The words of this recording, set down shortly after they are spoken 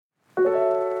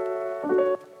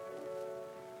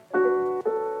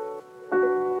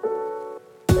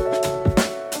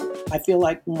I feel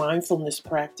like mindfulness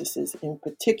practices in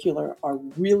particular are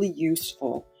really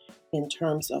useful in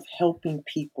terms of helping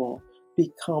people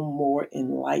become more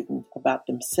enlightened about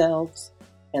themselves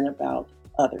and about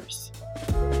others.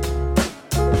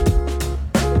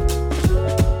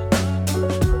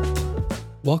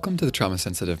 Welcome to the Trauma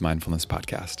Sensitive Mindfulness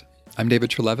Podcast. I'm David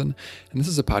Treleaven, and this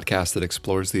is a podcast that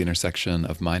explores the intersection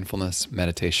of mindfulness,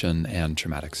 meditation, and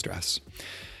traumatic stress.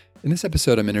 In this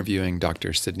episode, I'm interviewing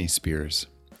Dr. Sydney Spears.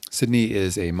 Sydney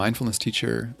is a mindfulness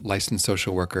teacher, licensed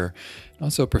social worker, and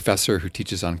also a professor who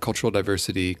teaches on cultural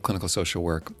diversity, clinical social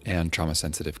work, and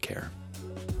trauma-sensitive care.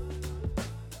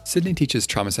 Sydney teaches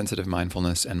trauma-sensitive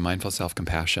mindfulness and mindful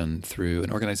self-compassion through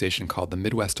an organization called the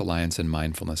Midwest Alliance in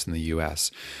Mindfulness in the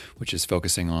U.S., which is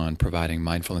focusing on providing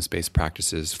mindfulness-based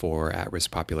practices for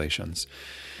at-risk populations.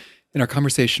 In our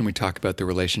conversation, we talk about the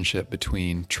relationship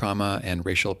between trauma and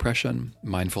racial oppression,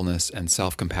 mindfulness and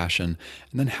self-compassion,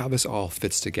 and then how this all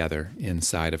fits together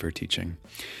inside of her teaching.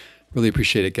 Really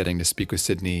appreciated getting to speak with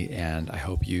Sydney, and I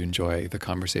hope you enjoy the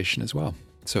conversation as well.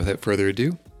 So without further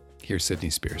ado, here's Sydney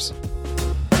Spears.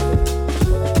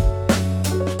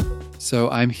 So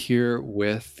I'm here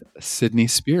with Sydney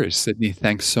Spears. Sydney,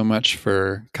 thanks so much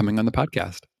for coming on the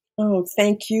podcast. Oh,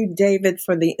 thank you, David,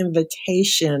 for the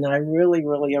invitation. I really,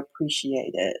 really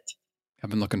appreciate it.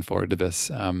 I've been looking forward to this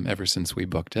ever since we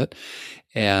booked it.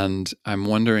 And I'm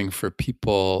wondering, for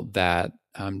people that,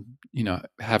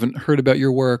 haven't heard about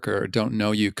your work or don't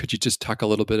know you, could you just talk a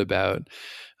little bit about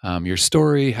your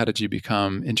story? How did you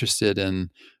become interested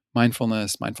in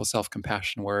mindfulness, mindful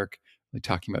self-compassion work, like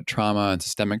talking about trauma and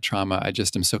systemic trauma? I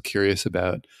just am so curious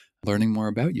about learning more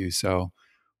about you. So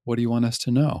what do you want us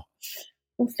to know?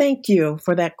 Well, thank you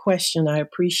for that question. I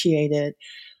appreciate it.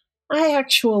 I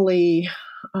actually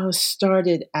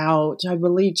started out, I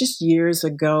believe, just years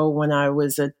ago when I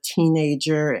was a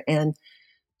teenager and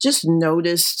just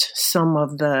noticed some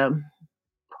of the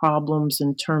problems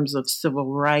in terms of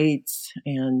civil rights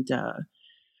and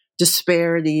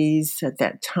disparities at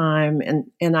that time.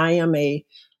 And I am a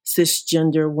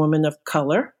cisgender woman of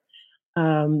color.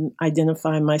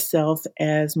 Identify myself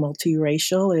as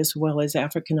multiracial as well as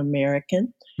African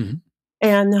American. Mm-hmm.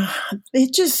 And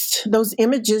it just, those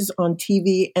images on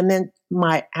TV and then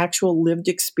my actual lived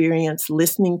experience,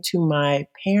 listening to my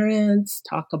parents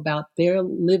talk about their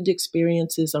lived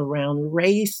experiences around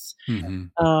race,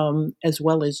 as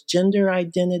well as gender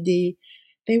identity,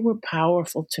 they were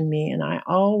powerful to me. And I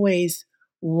always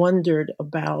wondered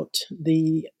about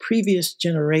the previous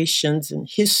generations and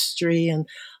history and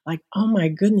like, oh my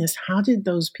goodness, how did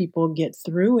those people get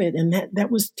through it? And that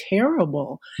was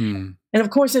terrible. And of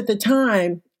course, at the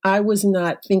time, I was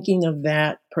not thinking of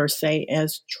that per se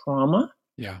as trauma.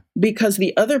 Yeah. Because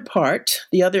the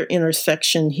other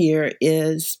intersection here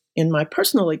is in my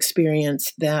personal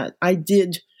experience that I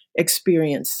did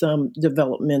experience some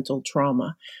developmental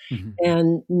trauma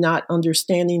and not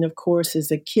understanding, of course, as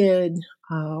a kid,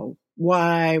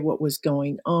 why, what was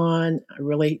going on. I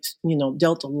really,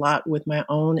 dealt a lot with my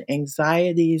own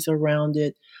anxieties around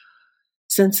it,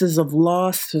 senses of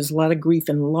loss. There's a lot of grief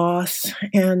and loss,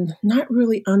 and not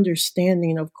really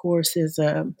understanding, of course, as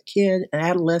a kid, an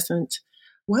adolescent,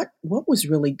 what was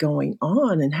really going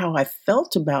on and how I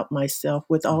felt about myself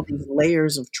with all these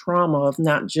layers of trauma of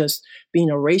not just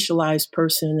being a racialized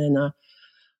person and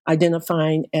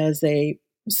identifying as a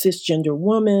cisgender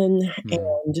woman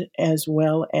and as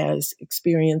well as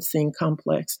experiencing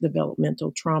complex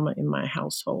developmental trauma in my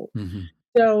household.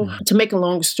 So to make a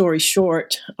long story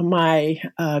short, my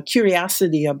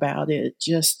curiosity about it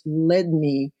just led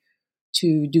me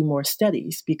to do more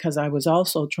studies because I was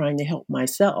also trying to help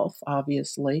myself,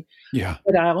 obviously. Yeah.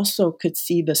 But I also could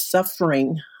see the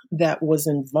suffering that was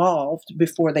involved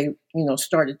before they,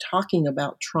 started talking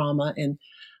about trauma and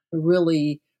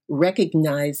really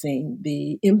recognizing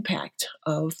the impact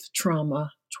of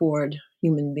trauma toward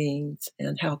human beings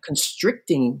and how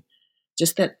constricting,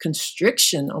 just that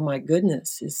constriction, oh my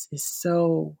goodness, is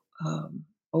so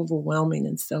overwhelming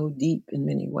and so deep in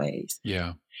many ways.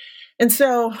 Yeah. And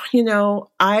so,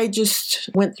 I just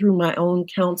went through my own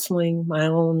counseling, my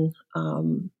own,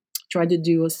 tried to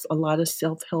do a lot of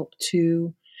self-help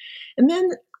too. And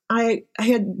then I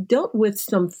had dealt with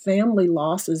some family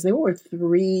losses. There were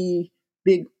 3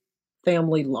 big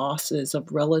family losses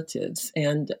of relatives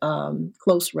and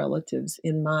close relatives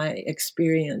in my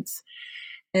experience.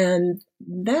 And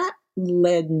that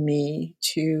led me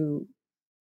to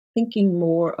thinking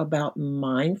more about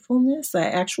mindfulness. I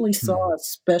actually saw a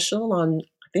special on,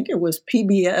 I think it was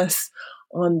PBS,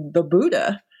 on the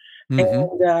Buddha.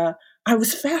 And I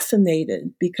was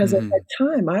fascinated because at that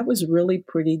time I was really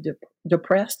pretty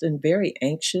depressed and very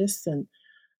anxious and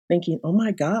thinking, oh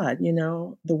my God,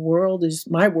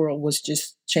 my world was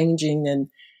just changing, and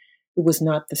it was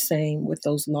not the same with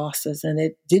those losses. And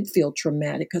it did feel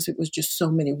traumatic because it was just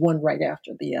so many, one right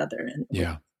after the other. And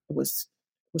Yeah. it was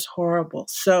horrible.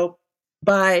 So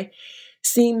by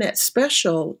seeing that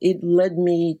special, it led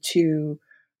me to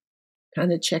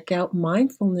kind of check out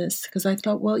mindfulness because I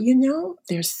thought, well,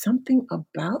 there's something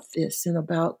about this and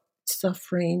about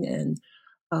suffering and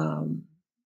um,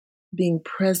 being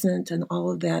present and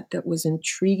all of that was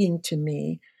intriguing to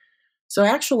me. So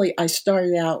actually, I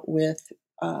started out with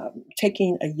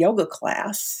taking a yoga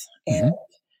class. And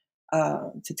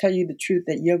Hmm. to tell you the truth,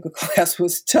 that yoga class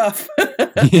was tough.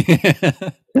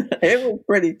 Yeah. It was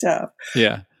pretty tough.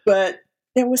 Yeah. But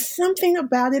there was something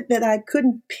about it that I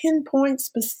couldn't pinpoint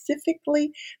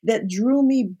specifically that drew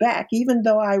me back, even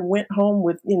though I went home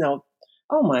with,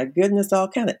 oh my goodness, all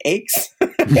kind of aches,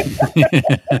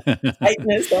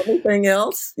 tightness, everything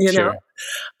else. Sure.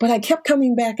 But I kept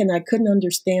coming back and I couldn't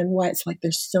understand why. It's like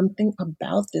there's something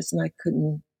about this, and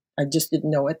I just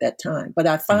didn't know at that time. But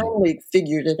I Mm. finally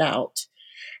figured it out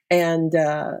and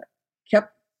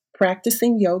kept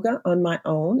practicing yoga on my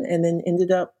own, and then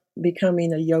ended up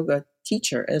becoming a yoga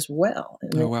teacher as well.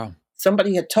 And Oh, then wow.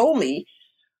 somebody had told me,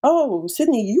 "Oh,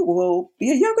 Sydney, you will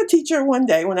be a yoga teacher one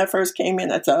day." When I first came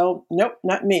in, I said, "Oh, nope,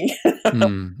 not me."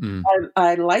 Mm, mm,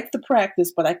 I like the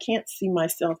practice, but I can't see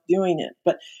myself doing it.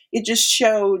 But it just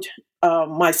showed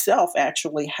myself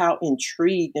actually how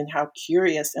intrigued and how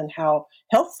curious and how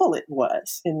helpful it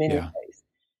was in many yeah. ways.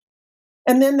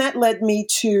 And then that led me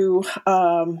to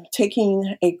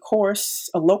taking a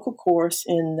local course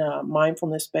in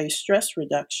mindfulness based stress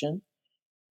reduction.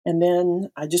 And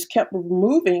then I just kept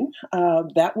moving.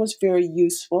 That was very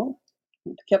useful,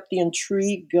 kept the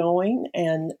intrigue going,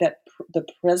 and the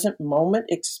present moment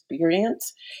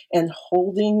experience and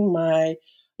holding my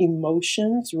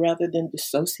emotions rather than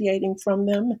dissociating from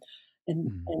them. And,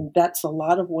 Mm, and that's a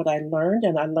lot of what I learned.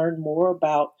 And I learned more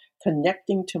about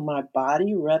connecting to my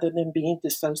body rather than being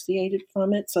dissociated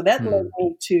from it. So that led mm,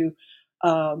 me to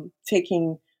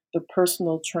taking the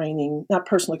personal training, not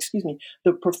personal, excuse me,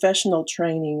 the professional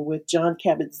training with John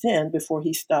Kabat-Zinn before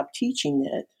he stopped teaching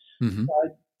it. mhm, I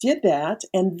did that,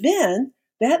 and then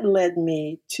that led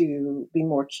me to be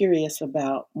more curious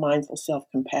about mindful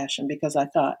self-compassion because I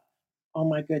thought, "Oh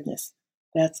my goodness,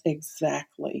 that's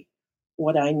exactly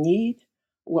what I need,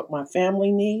 what my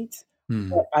family needs, mm,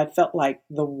 what I felt like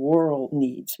the world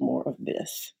needs more of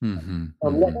this. mhm, So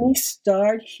let mhm, me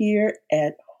start here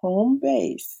at home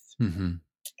base." mhm.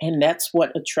 And that's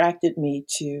what attracted me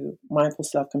to mindful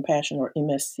self-compassion, or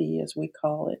MSC as we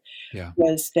call it, Yeah.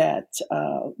 was that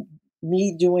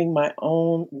me doing my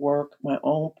own work, my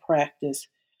own practice,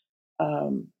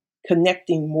 um,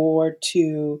 connecting more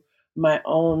to my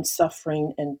own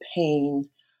suffering and pain,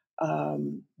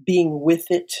 being with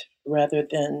it rather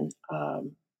than,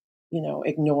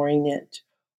 ignoring it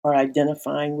or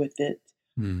identifying with it.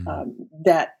 Mm,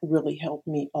 That really helped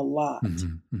me a lot.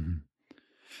 mhm, mhm.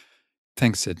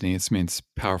 Thanks, Sydney. It's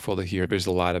powerful to hear. There's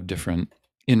a lot of different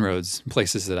inroads,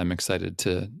 places that I'm excited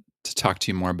to talk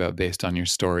to you more about based on your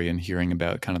story and hearing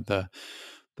about kind of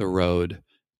the road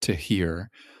to here.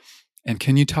 And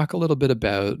can you talk a little bit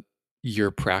about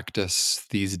your practice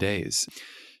these days?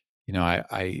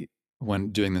 I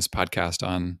when doing this podcast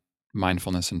on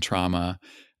mindfulness and trauma,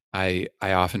 I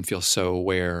often feel so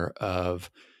aware of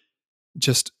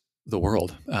just the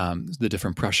world, the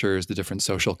different pressures, the different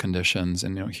social conditions,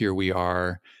 and here we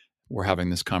are. We're having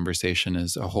this conversation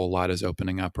as a whole lot is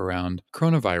opening up around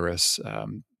coronavirus,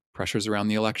 pressures around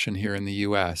the election here in the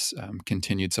U.S.,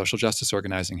 continued social justice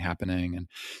organizing happening, and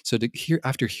so to hear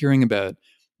after hearing about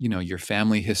your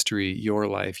family history, your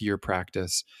life, your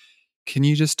practice, can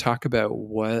you just talk about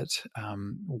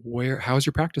how's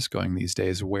your practice going these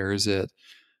days? Where is it,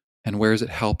 and where is it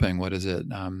helping? What is it,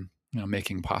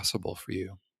 making possible for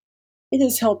you? It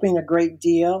is helping a great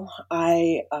deal.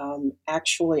 I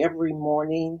actually, every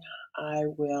morning, I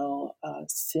will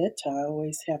sit. I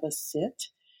always have a sit.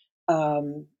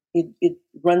 It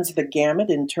runs the gamut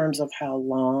in terms of how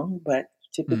long, but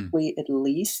Mm, typically at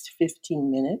least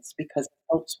 15 minutes because it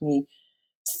helps me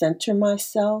center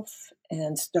myself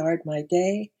and start my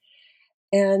day.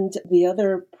 And the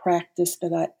other practice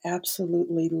that I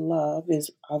absolutely love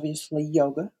is obviously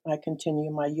yoga. I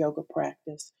continue my yoga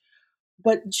practice,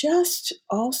 but just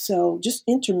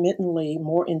intermittently,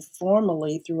 more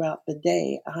informally throughout the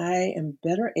day, I am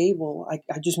better able.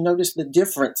 I just noticed the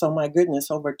difference, oh my goodness,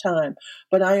 over time,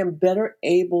 but I am better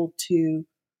able to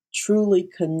truly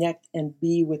connect and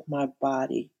be with my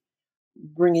body,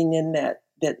 bringing in that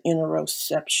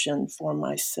interoception for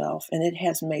myself. And it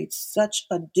has made such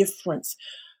a difference.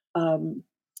 Um,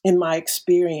 in my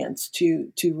experience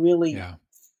to really Yeah.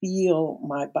 feel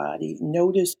my body,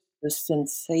 notice the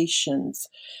sensations,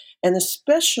 and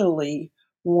especially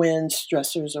when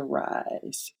stressors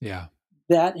arise. Yeah.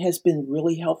 That has been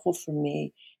really helpful for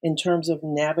me in terms of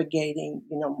navigating,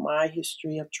 my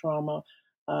history of trauma,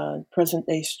 present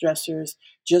day stressors,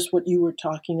 just what you were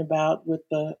talking about with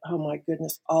the, oh my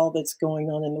goodness, all that's going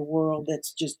on in the world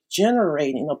that's just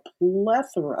generating a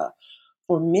plethora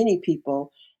for many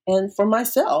people, and for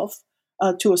myself,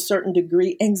 to a certain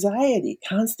degree, anxiety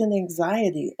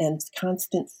and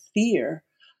constant fear.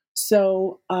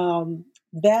 So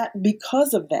that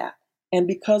because of that, and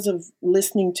because of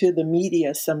listening to the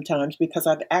media sometimes, because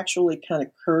I've actually kind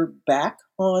of curbed back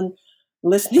on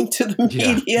listening to the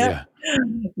Yeah. media Yeah.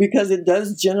 because it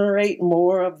does generate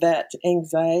more of that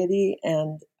anxiety,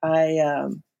 and I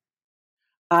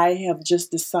have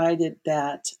just decided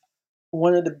that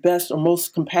one of the best or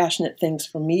most compassionate things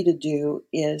for me to do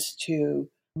is to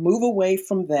move away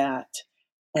from that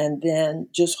and then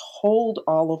just hold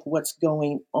all of what's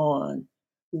going on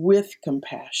with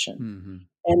compassion.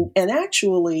 Hmm. And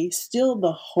actually still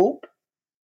the hope,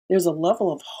 there's a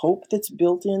level of hope that's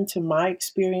built into my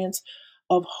experience,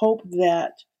 of hope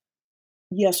that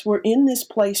yes, we're in this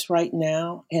place right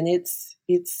now, and it's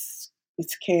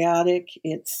chaotic.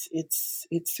 It's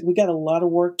we got a lot of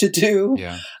work to do,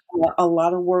 Yeah. a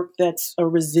lot of work that's a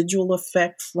residual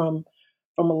effect from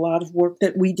a lot of work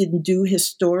that we didn't do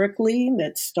historically.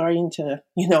 That's starting to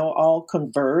all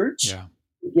converge Yeah.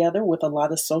 together with a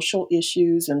lot of social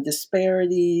issues and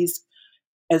disparities,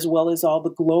 as well as all the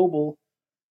global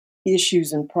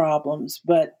issues and problems.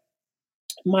 But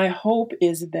my hope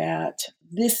is that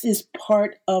this is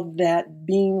part of that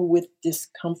being with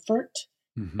discomfort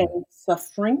Hmm. and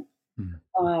suffering, Hmm.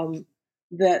 um,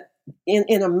 that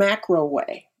in a macro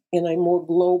way, in a more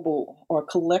global or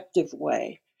collective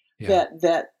way, Yeah.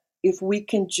 that if we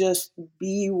can just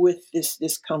be with this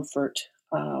discomfort,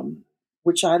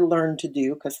 which I learned to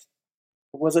do because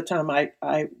there was a time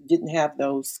I didn't have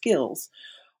those skills,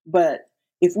 but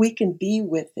if we can be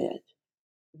with it,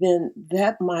 then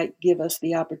that might give us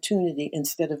the opportunity,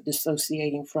 instead of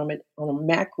dissociating from it on a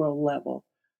macro level,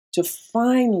 to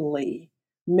finally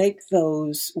make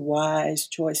those wise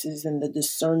choices and the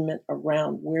discernment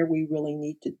around where we really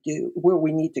need to do, where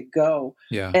we need to go.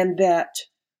 Yeah. And that,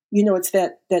 it's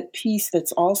that piece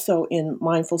that's also in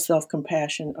mindful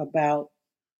self-compassion about,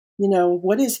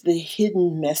 what is the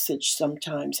hidden message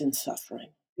sometimes in suffering?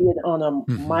 Be it on a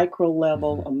Hmm. micro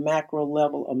level, Hmm. a macro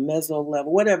level, a meso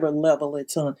level, whatever level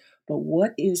it's on. But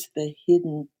what is the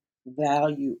hidden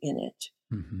value in it?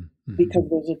 Hmm. Hmm. Because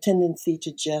there's a tendency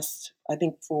to just, I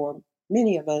think for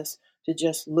many of us, to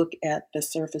just look at the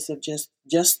surface of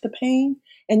just the pain.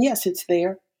 And yes, it's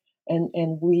there.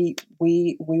 And we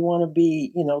want to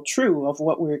be, true of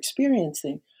what we're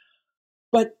experiencing,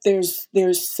 but there's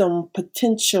some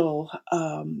potential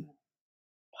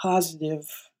positive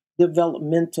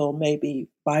developmental maybe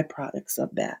byproducts of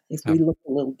that if we look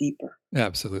a little deeper.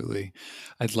 Absolutely.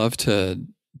 I'd love to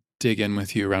dig in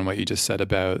with you around what you just said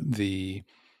about the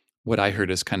what I heard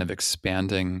is kind of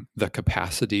expanding the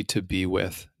capacity to be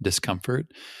with discomfort.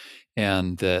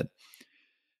 And that,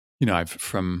 I've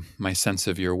from my sense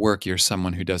of your work, you're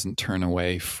someone who doesn't turn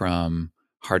away from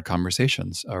hard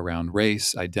conversations around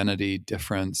race, identity,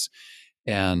 difference.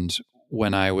 And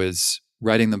when I was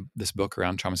writing this book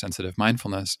around trauma sensitive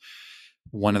mindfulness,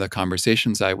 one of the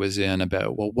conversations I was in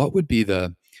about, well, what would be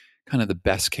the kind of the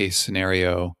best case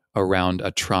scenario around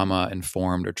a trauma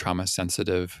informed or trauma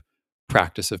sensitive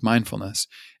practice of mindfulness?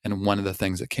 And one of the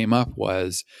things that came up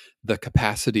was the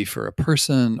capacity for a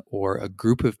person or a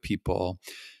group of people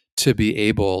to be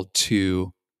able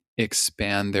to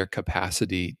expand their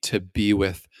capacity to be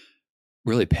with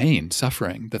really pain,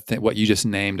 suffering, what you just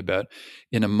named about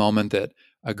in a moment that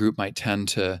a group might tend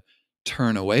to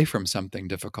turn away from something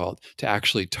difficult, to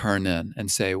actually turn in and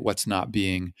say, what's not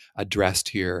being addressed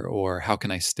here, or how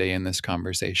can I stay in this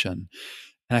conversation?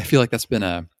 And I feel like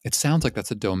it sounds like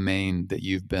that's a domain that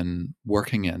you've been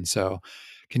working in. So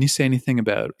can you say anything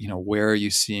about, where are you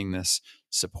seeing this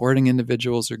supporting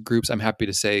individuals or groups? I'm happy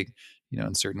to say,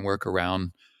 in certain work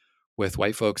around with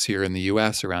white folks here in the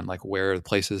US around like where are the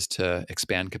places to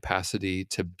expand capacity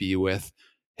to be with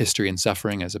history and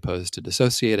suffering as opposed to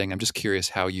dissociating. I'm just curious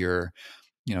how you're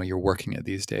working it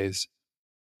these days.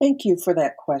 Thank you for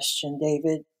that question,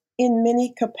 David. In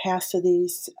many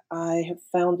capacities, I have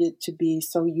found it to be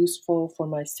so useful for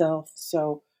myself.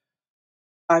 So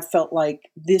I felt like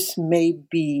this may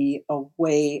be a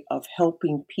way of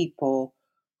helping people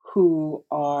who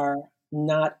are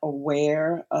not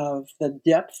aware of the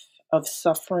depth of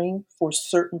suffering for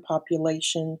certain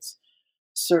populations,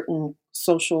 certain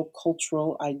social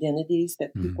cultural identities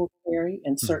that Mm, people carry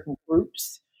and mm, certain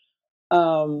groups,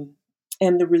 um,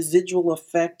 and the residual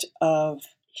effect of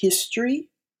history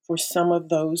for some of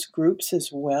those groups as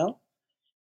well.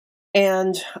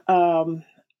 And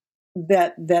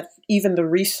that even the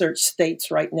research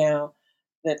states right now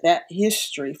that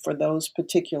history for those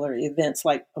particular events,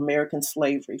 like American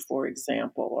slavery, for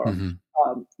example, or mhm.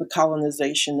 the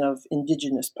colonization of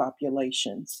indigenous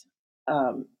populations,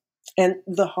 um, and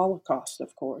the Holocaust,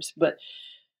 of course, but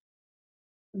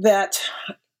that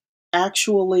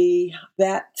actually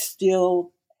that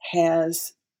still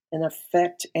has an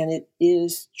effect, and it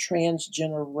is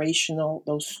transgenerational.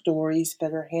 Those stories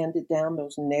that are handed down,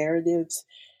 those narratives,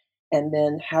 and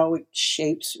then how it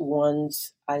shapes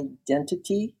one's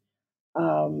identity,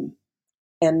 um,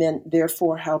 and then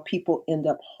therefore how people end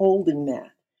up holding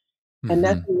that. And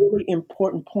that's Mhm. a really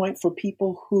important point for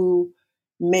people who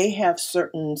may have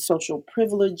certain social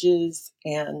privileges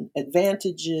and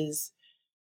advantages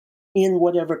in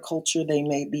whatever culture they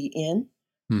may be in,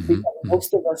 Mhm. because Mhm.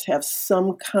 most of us have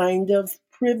some kind of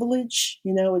privilege.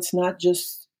 It's not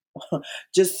just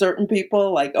just certain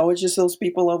people, like, oh, it's just those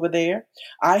people over there.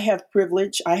 I have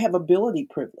privilege, I have ability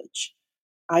privilege.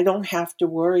 I don't have to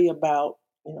worry about,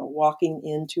 walking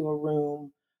into a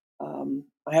room.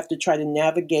 I have to try to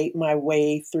navigate my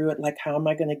way through it. Like, how am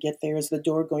I going to get there? Is the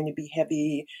door going to be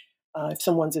heavy? If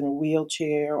someone's in a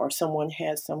wheelchair or someone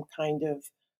has some kind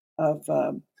of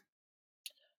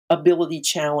ability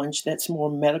challenge that's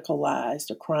more medicalized,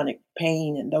 or chronic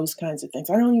pain and those kinds of things.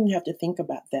 I don't even have to think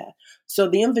about that. So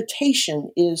the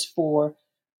invitation is for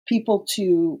people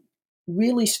to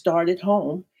really start at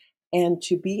home and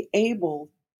to be able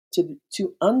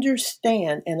to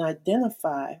understand and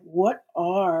identify what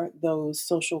are those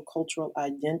social cultural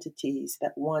identities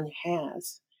that one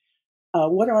has.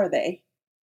 What are they?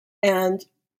 And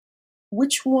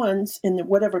which ones, in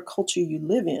whatever culture you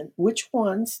live in, which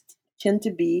ones tend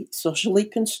to be socially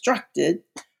constructed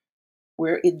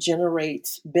where it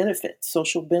generates benefits,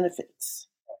 social benefits,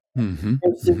 Mhm.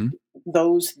 versus Mhm.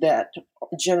 those that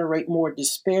generate more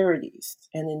disparities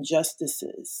and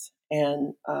injustices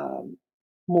and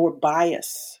more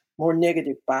bias, more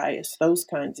negative bias, those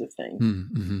kinds of things. Mm,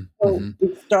 mhm. So Mhm.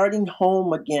 it's starting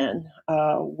home again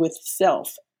with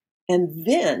self. And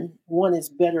then one is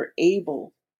better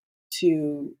able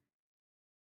to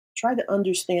try to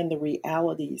understand the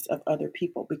realities of other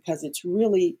people, because it's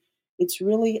really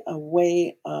a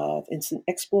way of it's an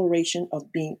exploration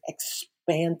of being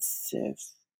expansive,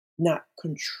 not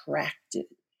contracted.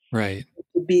 Right.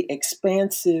 To be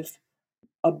expansive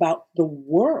about the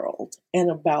world and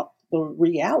about the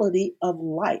reality of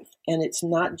life, and it's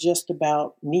not just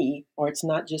about me, or it's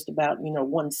not just about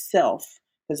oneself,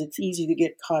 because it's easy to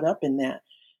get caught up in that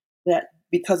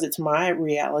because it's my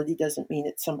reality doesn't mean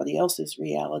it's somebody else's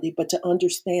reality, but to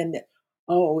understand that,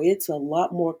 oh, it's a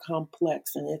lot more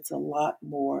complex and it's a lot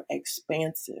more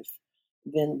expansive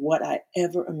than what I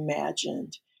ever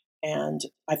imagined. And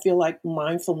I feel like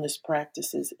mindfulness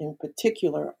practices in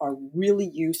particular are really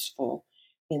useful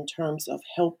in terms of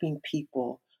helping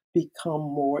people become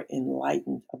more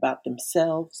enlightened about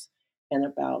themselves and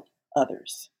about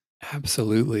others.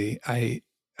 Absolutely. I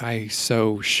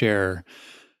so share.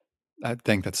 I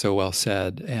think that's so well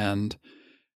said, and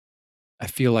I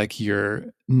feel like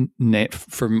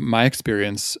from my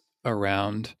experience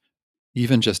around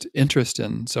even just interest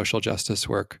in social justice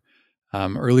work,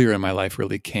 earlier in my life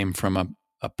really came from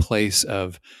a place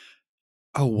of,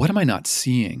 oh, what am I not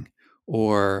seeing?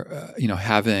 Or,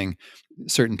 having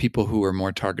certain people who are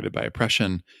more targeted by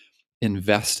oppression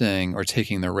investing or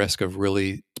taking the risk of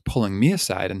really pulling me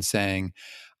aside and saying,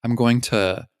 I'm going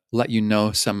to let you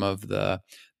know some of the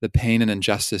pain and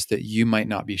injustice that you might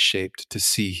not be shaped to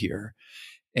see here.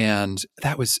 And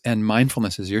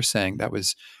mindfulness, as you're saying,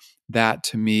 that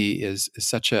to me is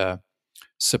such a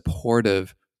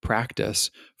supportive practice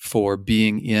for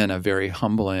being in a very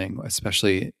humbling,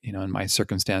 especially, in my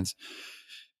circumstance,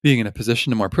 being in a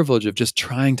position of more privilege of just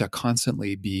trying to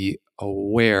constantly be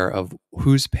aware of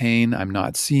whose pain I'm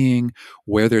not seeing,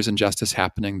 where there's injustice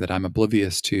happening that I'm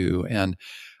oblivious to. And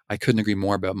I couldn't agree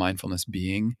more about mindfulness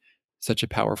being such a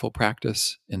powerful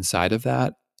practice inside of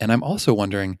that. And I'm also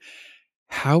wondering,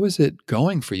 how is it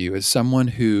going for you as someone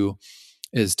who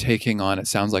is taking on, it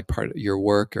sounds like part of your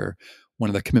work or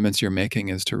one of the commitments you're making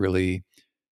is to really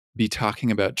be talking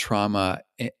about trauma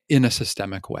in a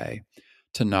systemic way,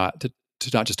 to not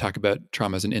just talk about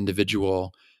trauma as an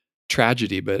individual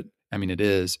tragedy, but I mean it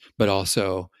is, but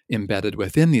also embedded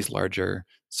within these larger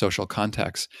social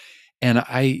contexts. And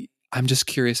I'm just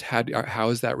curious, how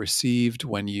is that received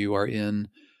when you are in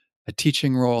a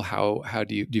teaching role? How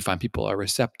do you find people are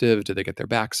receptive? Do they get their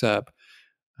backs up?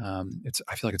 I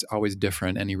feel like it's always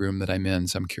different any room that I'm in.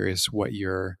 So I'm curious what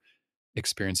you're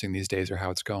experiencing these days or how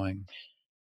it's going.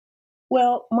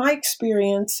 Well, my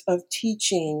experience of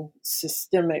teaching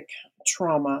systemic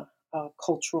trauma,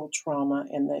 cultural trauma,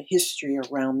 and the history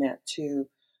around that too,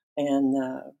 and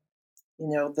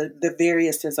the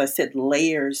various, as I said,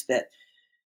 layers that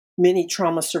many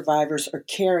trauma survivors are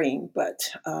carrying, but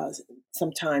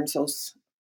sometimes those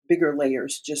bigger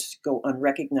layers just go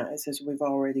unrecognized, as we've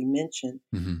already mentioned.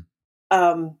 Hmm.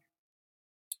 Um,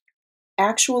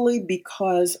 Actually,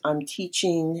 because I'm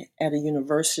teaching at a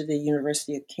university,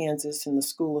 University of Kansas, in the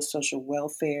School of Social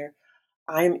Welfare,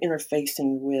 I am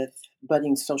interfacing with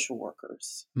budding social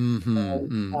workers.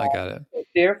 And, I got it.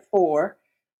 therefore,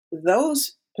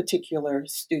 those particular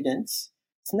students,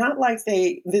 it's not like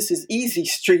this is easy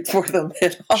street for them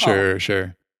at all, Sure,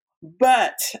 sure.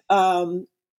 but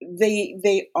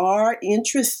they are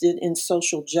interested in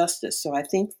social justice. So I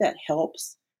think that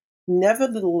helps.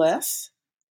 Nevertheless,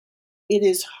 it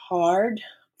is hard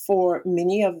for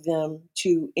many of them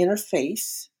to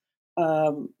interface.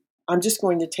 Um, I'm just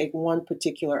going to take one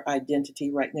particular identity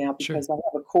right now Sure. because I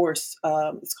have a course.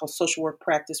 It's called Social Work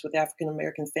Practice with African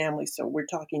American Families. So we're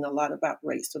talking a lot about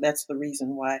race. So that's the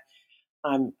reason why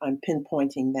I'm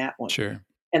pinpointing that one Sure.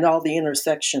 and all the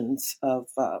intersections of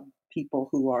people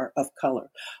who are of color.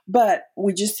 But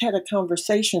we just had a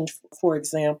conversation, for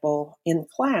example, in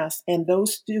class, and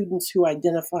those students who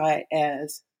identify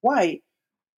as white,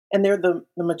 and they're the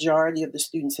majority of the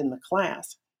students in the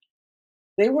class,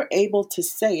 they were able to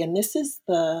say, and this is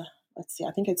the, let's see,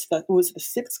 I think it was the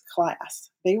sixth class,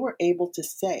 they were able to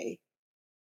say,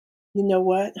 you know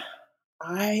what,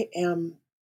 I am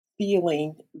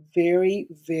feeling very,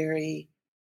 very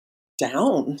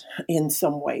down in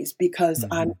some ways because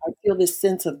Hmm. I feel this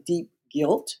sense of deep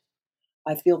guilt.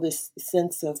 I feel this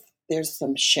sense of there's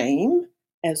some shame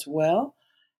as well.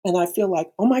 And I feel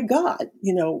like, oh my God,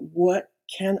 what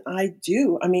can I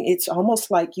do? I mean, it's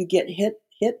almost like you get hit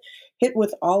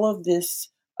with all of this,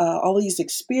 all these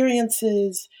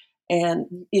experiences.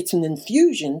 And it's an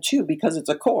infusion too, because it's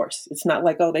a course. It's not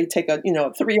like, oh, they take a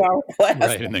 3 hour class.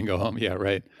 Right. And then go home. Yeah,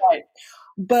 right. Right.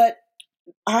 But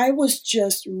I was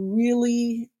just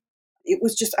really,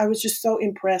 I was just so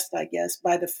impressed, I guess,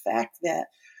 by the fact that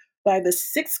by the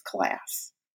sixth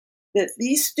class, that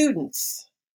these students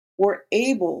were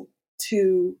able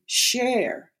to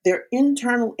share their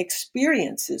internal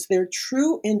experiences, their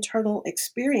true internal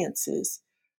experiences,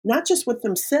 not just with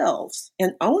themselves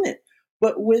and own it,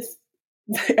 but with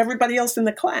everybody else in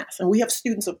the class. And we have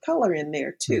students of color in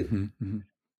there too. Hmm. Hmm.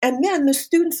 And then the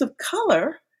students of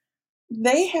color,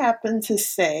 they happen to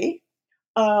say,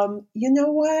 you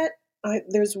know what?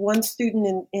 There's one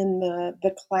student in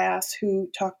the class who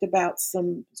talked about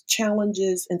some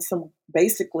challenges and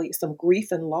basically some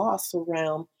grief and loss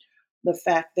around the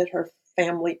fact that her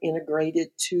family immigrated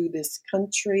to this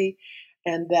country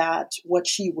and that what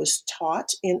she was taught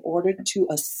in order to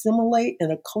assimilate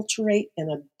and acculturate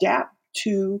and adapt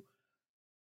to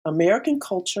American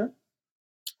culture,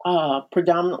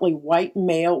 predominantly white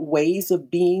male ways of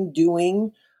being,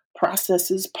 doing,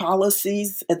 processes,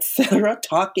 policies, etc.,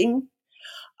 talking,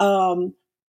 um,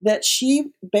 that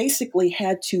she basically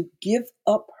had to give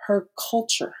up her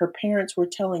culture. Her parents were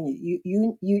telling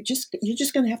you're just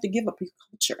going to have to give up your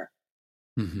culture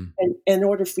Hmm. in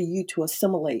order for you to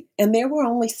assimilate. And they were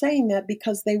only saying that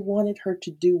because they wanted her to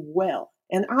do well.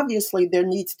 And obviously, there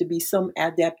needs to be some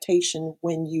adaptation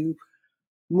when you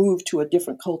move to a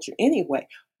different culture anyway.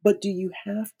 But do you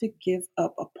have to give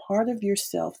up a part of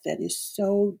yourself that is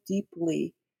so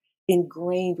deeply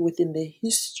ingrained within the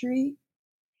history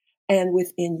and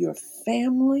within your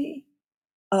family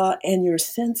and your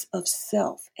sense of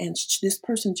self? And this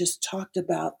person just talked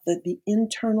about the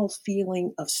internal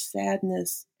feeling of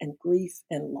sadness and grief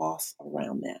and loss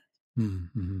around that. Hmm.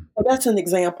 So that's an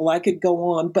example. I could go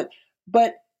on, but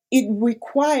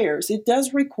it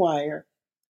does require,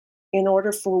 in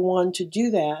order for one to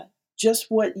do that, just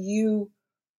what you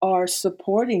are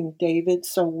supporting, David,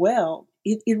 so well.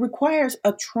 It requires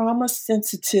a trauma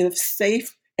sensitive,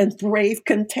 safe, and brave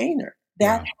container.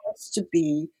 Yeah. That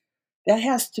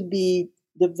has to be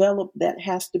developed, that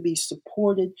has to be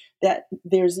supported, that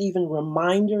there's even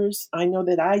reminders. I know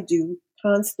that I do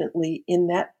constantly in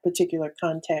that particular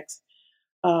context.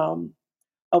 Um,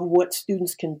 of what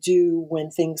students can do when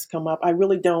things come up. I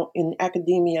really don't, in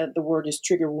academia, the word is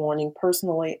trigger warning.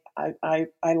 Personally, I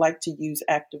like to use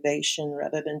activation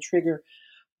rather than trigger.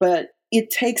 But it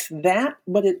takes that,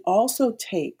 but it also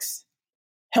takes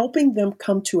helping them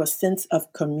come to a sense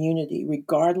of community,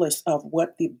 regardless of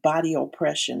what the body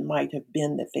oppression might have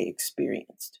been that they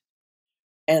experienced,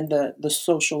 and the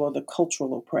social or the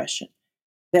cultural oppression.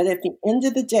 That at the end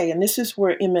of the day, and this is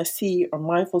where MSC or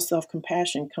mindful self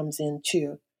compassion comes in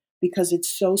too, because it's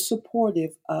so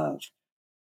supportive of,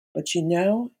 but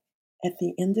at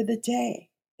the end of the day,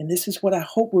 and this is what I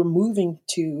hope we're moving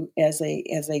to as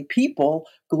a people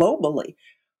globally,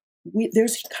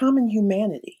 there's common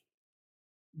humanity.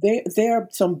 There are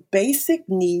some basic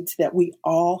needs that we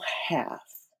all have,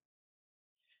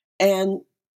 and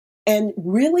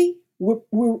really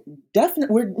we're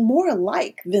definitely we're more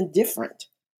alike than different.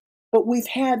 But we've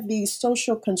had these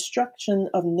social construction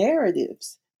of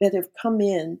narratives that have come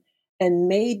in and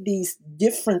made these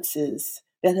differences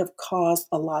that have caused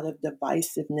a lot of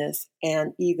divisiveness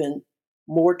and even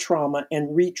more trauma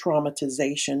and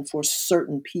re-traumatization for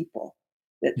certain people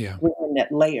that Yeah. were in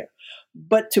that layer.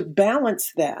 But to be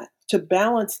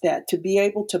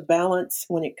able to balance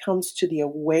when it comes to the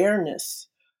awareness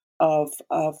of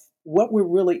what we're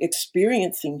really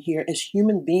experiencing here as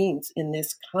human beings in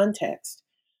this context,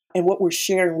 and what we're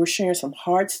sharing some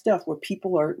hard stuff where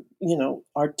people are,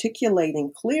 articulating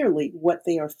clearly what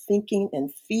they are thinking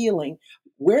and feeling,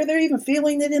 where they're even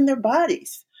feeling it in their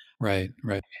bodies. Right.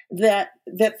 Right. That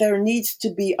there needs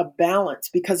to be a balance,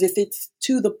 because if it's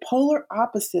to the polar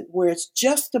opposite, where it's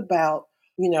just about,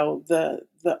 the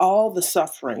all the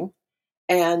suffering,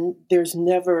 and there's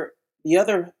never the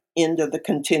other end of the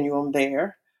continuum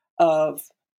there of,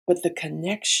 but the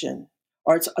connection,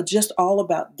 or it's just all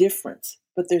about difference,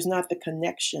 but there's not the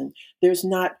connection. There's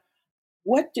not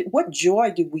what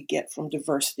joy do we get from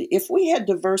diversity? If we had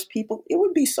diverse people, it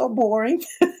would be so boring.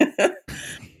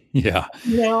 Yeah.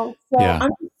 So Yeah.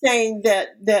 I'm just saying that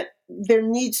there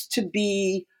needs to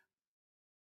be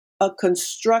a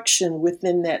construction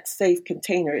within that safe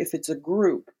container. If it's a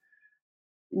group,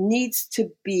 needs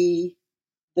to be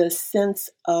the sense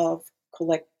of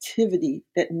collectivity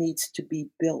that needs to be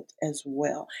built as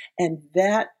well. And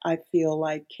that I feel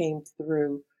like came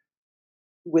through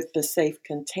with the safe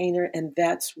container. And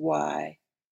that's why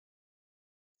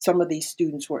some of these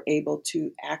students were able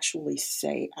to actually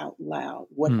say out loud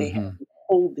what they had Hmm. been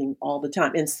holding all the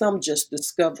time. And some just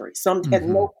discovery. Some had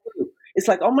Hmm. no clue. It's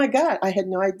like, oh my God, I had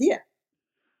no idea.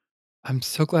 I'm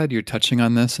so glad you're touching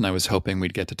on this, and I was hoping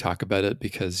we'd get to talk about it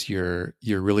because you're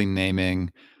really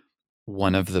naming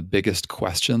one of the biggest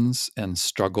questions and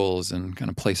struggles and kind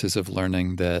of places of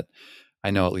learning that I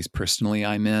know, at least personally,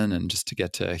 I'm in. And just to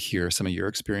get to hear some of your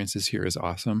experiences here is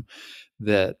awesome.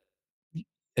 That,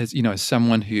 as you know, as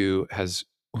someone who has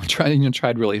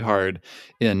tried really hard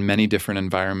in many different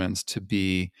environments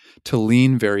to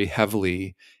lean very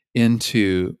heavily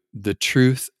into the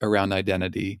truth around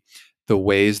identity, the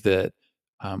ways that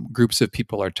groups of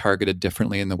people are targeted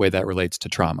differently in the way that relates to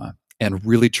trauma, and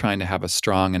really trying to have a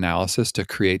strong analysis to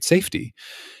create safety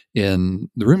in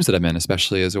the rooms that I'm in,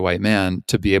 especially as a white man,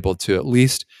 to be able to at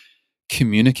least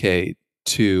communicate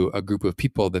to a group of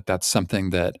people that that's something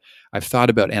that I've thought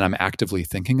about and I'm actively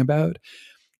thinking about.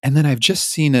 And then I've just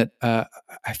seen it. I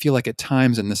feel like at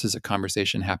times, and this is a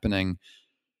conversation happening,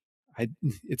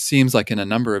 it seems like in a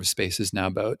number of spaces now,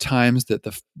 about times that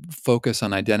the focus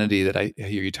on identity that I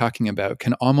hear you talking about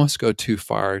can almost go too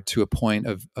far to a point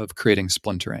of creating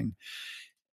splintering.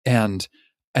 And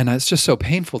it's just so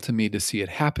painful to me to see it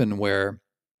happen where,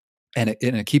 and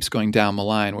it keeps going down the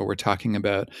line where we're talking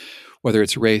about whether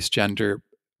it's race, gender,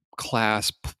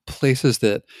 class, places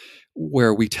that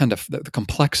where we tend to the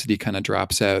complexity kind of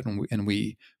drops out, and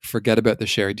we forget about the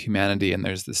shared humanity, and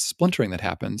there's this splintering that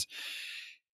happens.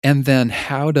 And then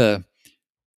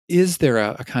is there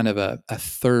a kind of a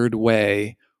third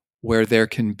way where there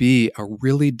can be a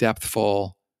really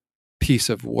depthful piece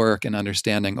of work and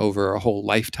understanding over a whole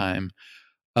lifetime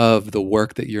of the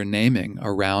work that you're naming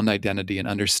around identity and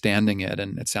understanding it?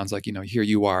 And it sounds like, here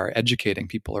you are educating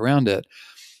people around it,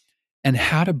 and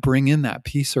how to bring in that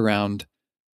piece around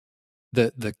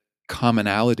the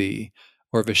commonality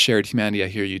or of a shared humanity I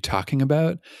hear you talking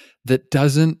about, that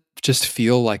doesn't just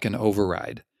feel like an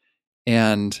override.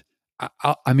 And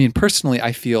I mean, personally,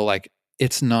 I feel like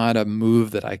it's not a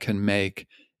move that I can make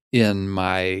in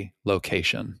my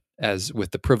location, as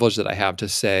with the privilege that I have to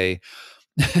say,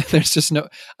 there's just no,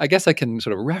 I guess I can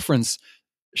sort of reference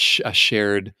a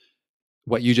shared,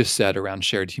 what you just said around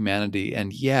shared humanity.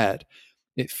 And yet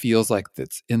it feels like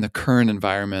that's in the current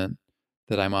environment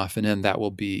that I'm often in,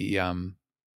 that'll be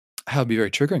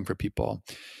very triggering for people.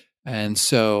 And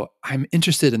so I'm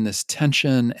interested in this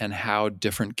tension and how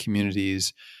different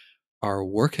communities are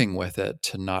working with it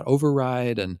to not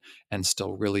override and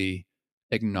still really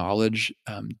acknowledge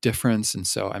difference. And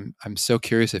so I'm so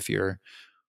curious if you're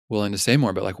willing to say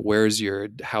more about like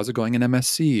how's it going in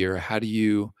MSc, or how do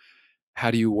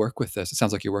you work with this? It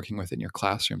sounds like you're working with it in your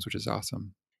classrooms, which is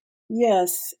awesome.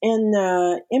 Yes, in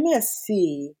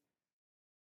MSc,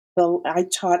 I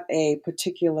taught a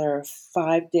particular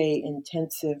 5-day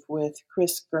intensive with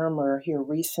Chris Germer here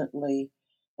recently,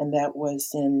 and that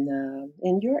was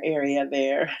in your area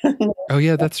there. Oh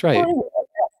yeah, that's right.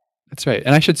 That's right.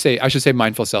 And I should say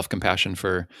mindful self-compassion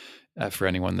for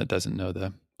anyone that doesn't know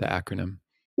the acronym.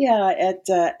 Yeah, at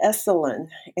Esalen,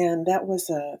 and that was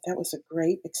a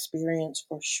great experience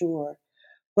for sure.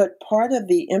 But part of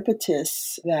the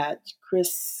impetus that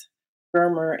Chris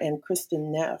Germer and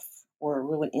Kristen Neff were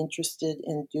really interested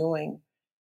in doing,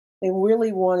 they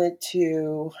really wanted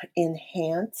to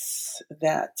enhance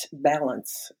that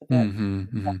balance that Mhm,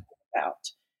 mhm,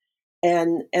 about,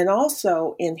 and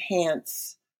also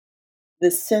enhance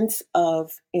the sense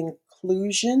of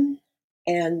inclusion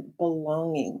and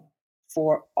belonging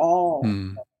for all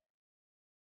mm.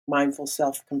 mindful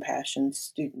self-compassion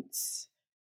students,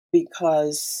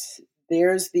 because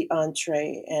there's the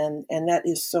entree, and that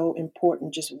is so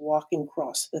important, just walking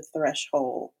across the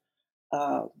threshold,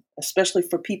 uh, especially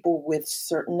for people with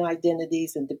certain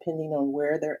identities and depending on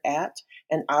where they're at,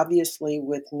 and obviously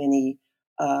with many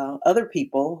other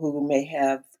people who may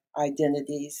have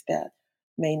identities that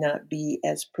may not be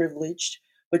as privileged,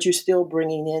 but you're still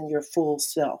bringing in your full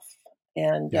self.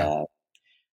 And Yeah.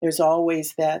 there's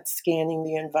always that scanning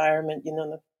the environment,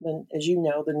 as you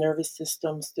know, the nervous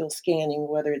system still scanning,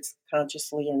 whether it's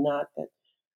consciously or not, that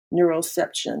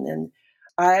neuroception. And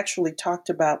I actually talked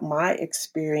about my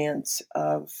experience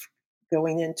of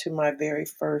going into my very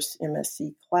first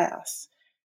MSc class.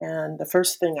 And the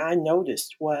first thing I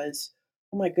noticed was,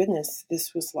 oh my goodness,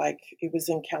 this was like, it was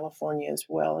in California as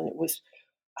well. And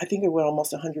I think there were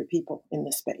almost 100 people in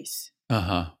the space.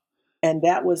 Uh-huh. And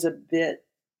that was a bit,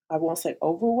 I won't say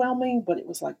overwhelming, but it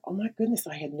was like, oh my goodness,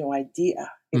 I had no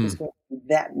idea it was Mm, going to be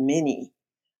that many,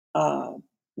 um,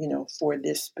 for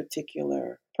this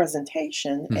particular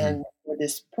presentation mhm. and for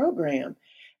this program.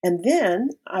 And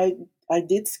then I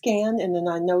did scan, and then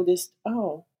I noticed,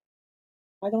 oh,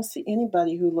 I don't see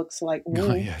anybody who looks like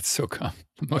Oh, me. yeah, it's so common.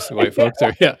 Mostly white folks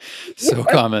are, yeah, so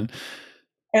common.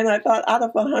 And I thought, out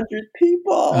of 100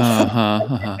 people Uh-huh,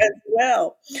 uh-huh. as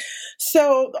well.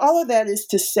 So all of that is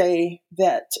to say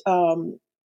that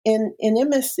in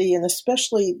MSc, and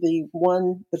especially the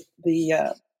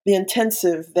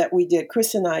intensive that we did,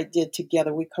 Chris and I did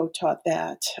together, we co-taught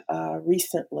that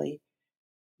recently.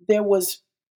 There was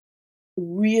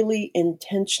really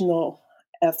intentional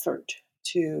effort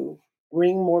to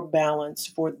bring more balance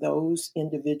for those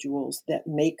individuals that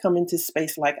may come into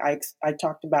space, like I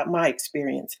talked about my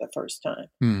experience the first time.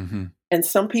 Mhm. And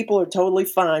some people are totally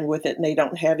fine with it and they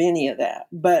don't have any of that.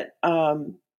 But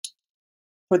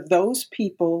for those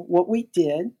people, what we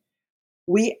did,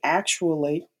 we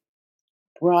actually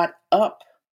brought up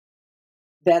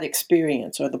that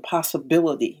experience, or the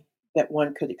possibility that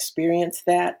one could experience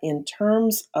that, in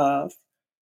terms of,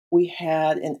 we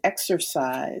had an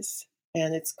exercise,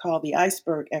 and it's called the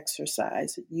iceberg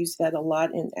exercise. I use that a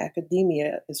lot in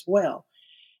academia as well.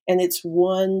 And it's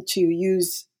one to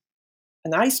use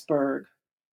an iceberg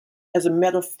as a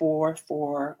metaphor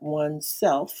for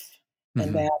oneself.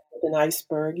 And Mhm. that with an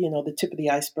iceberg, the tip of the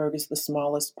iceberg is the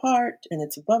smallest part and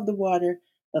it's above the water.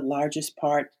 The largest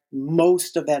part,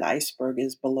 most of that iceberg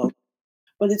is below.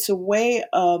 But it's a way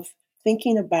of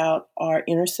thinking about our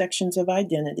intersections of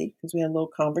identity, because we had a little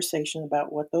conversation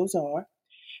about what those are.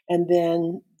 And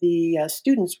then the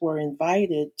students were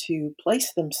invited to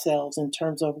place themselves in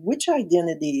terms of which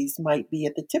identities might be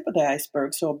at the tip of the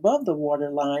iceberg, so above the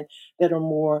waterline, that are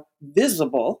more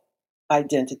visible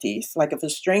identities. Like if a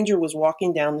stranger was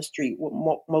walking down the street,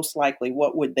 most likely,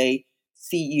 what would they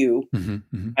see you Mhm,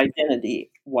 mhm.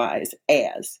 identity wise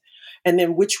as? And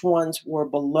then which ones were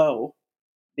below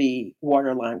the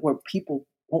waterline, where people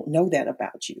won't know that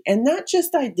about you. And not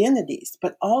just identities,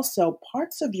 but also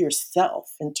parts of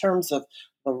yourself, in terms of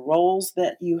the roles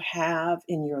that you have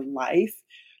in your life,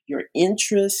 your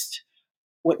interest,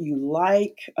 what you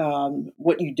like,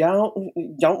 what you don't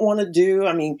want to do.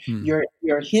 I mean, Mm.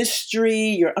 your history,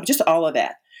 your just all of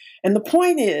that. And the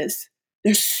point is,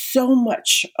 there's so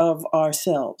much of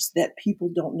ourselves that people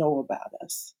don't know about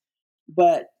us.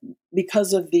 But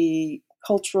because of the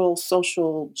cultural,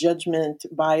 social judgment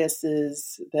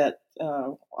biases that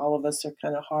all of us are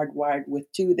kind of hardwired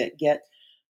with too, that get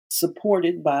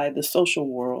supported by the social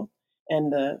world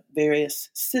and the various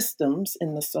systems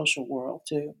in the social world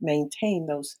to maintain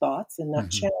those thoughts and not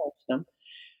Mhm. challenge them,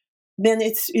 then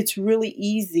it's really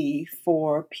easy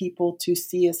for people to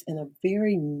see us in a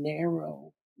very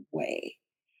narrow way.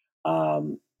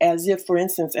 As if, for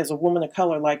instance, as a woman of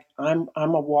color, like I'm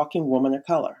a walking woman of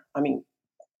color. I mean,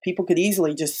 people could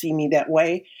easily just see me that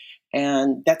way,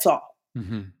 and that's all.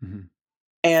 Hmm. Hmm.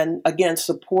 And again,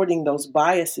 supporting those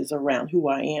biases around who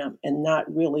I am and not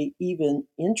really even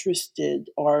interested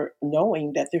or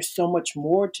knowing that there's so much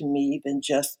more to me than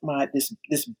just my this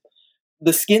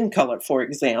the skin color, for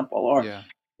example, or Yeah.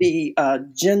 the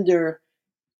gender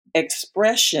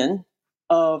expression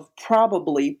of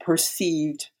probably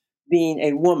perceived being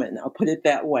a woman. I'll put it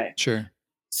that way. Sure.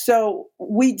 So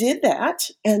we did that,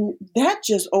 and that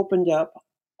just opened up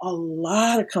a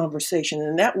lot of conversation,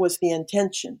 and that was the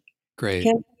intention. Great.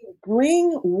 Can we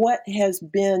bring what has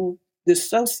been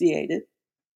dissociated?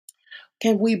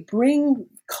 Can we bring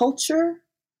culture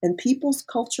and people's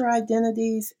culture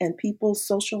identities and people's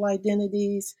social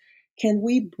identities? Can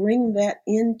we bring that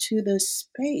into the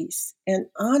space and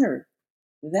honor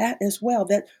that as well?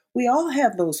 That we all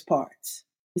have those parts.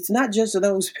 It's not just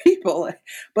those people,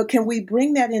 but can we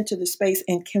bring that into the space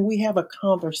and can we have a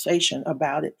conversation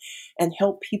about it and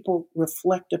help people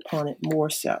reflect upon it more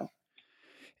so?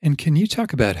 And can you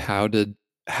talk about how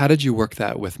did you work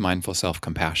that with mindful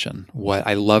self-compassion? What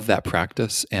I love that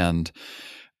practice, and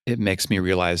it makes me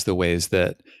realize the ways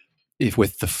that if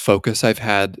with the focus I've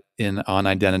had in on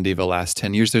identity the last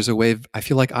 10 years, there's a way I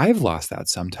feel like I've lost that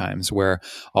sometimes where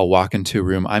I'll walk into a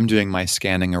room, I'm doing my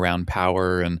scanning around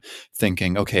power and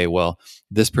thinking, okay, well,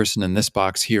 this person in this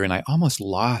box here, and I almost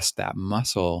lost that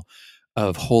muscle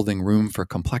of holding room for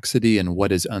complexity and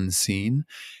what is unseen.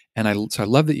 And so I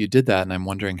love that you did that. And I'm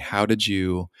wondering, how did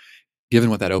you, given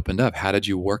what that opened up, how did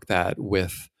you work that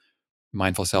with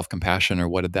mindful self compassion, or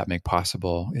what did that make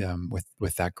possible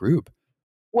with that group?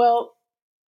 Well,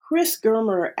 Chris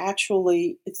Germer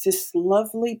actually, it's this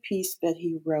lovely piece that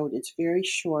he wrote. It's very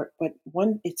short, but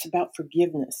it's about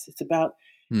forgiveness. It's about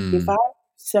if I Hmm.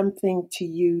 something to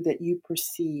you that you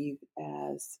perceive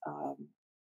as, uh,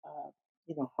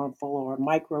 harmful or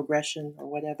microaggression or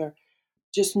whatever,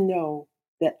 just know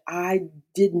that I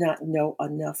did not know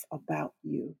enough about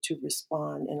you to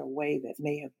respond in a way that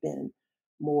may have been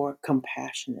more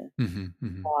compassionate, Hmm.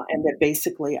 Hmm. and that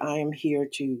basically I am here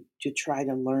to try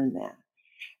to learn that.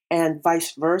 And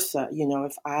vice versa,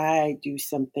 if I do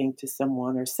something to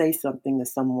someone or say something to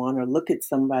someone or look at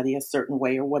somebody a certain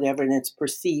way or whatever, and it's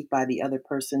perceived by the other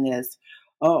person as,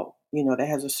 oh, that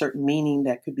has a certain meaning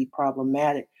that could be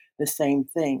problematic, the same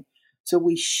thing. So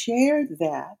we shared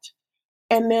that.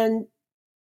 And then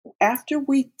after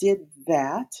we did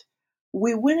that,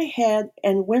 we went ahead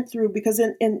and went through because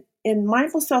in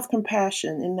mindful self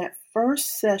compassion, in that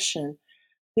first session,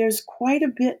 there's quite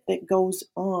a bit that goes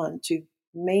on to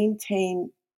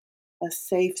maintain a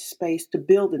safe space, to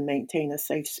build and maintain a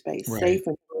safe space, Right. safe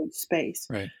and safe space.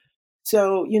 Right.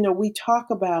 So, we talk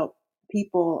about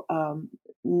people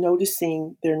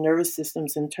noticing their nervous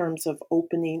systems in terms of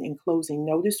opening and closing.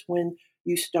 Notice when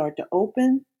you start to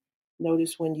open,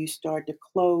 notice when you start to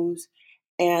close,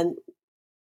 and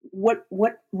what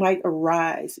might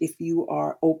arise if you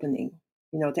are opening,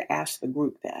 to ask the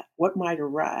group that. What might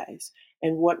arise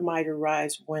and what might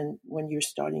arise when you're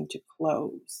starting to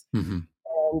close Hmm.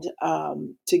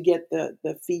 and to get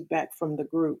the feedback from the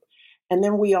group. And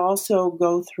then we also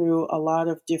go through a lot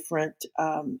of different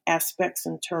aspects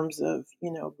in terms of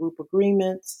group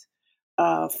agreements,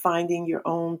 finding your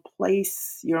own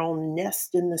place, your own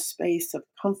nest in the space of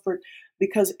comfort,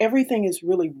 because everything is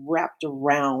really wrapped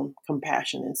around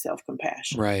compassion and self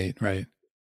compassion. Right. Right.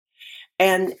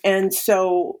 And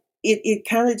so it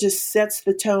kind of just sets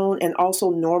the tone and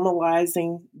also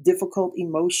normalizing difficult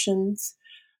emotions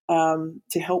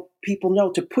to help people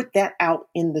know to put that out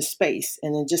in the space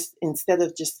and then just instead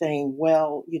of just saying,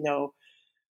 well,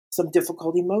 some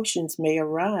difficult emotions may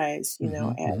arise, Hmm.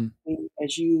 Hmm.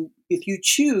 as you if you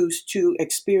choose to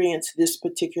experience this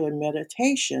particular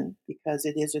meditation because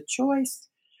it is a choice,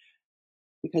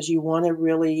 because you want to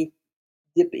really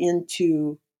dip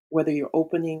into whether you're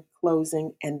opening,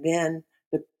 closing, and then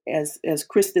as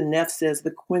Kristen Neff says, the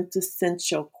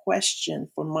quintessential question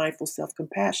for mindful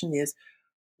self-compassion is,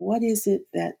 what is it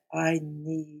that I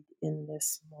need in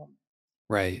this moment?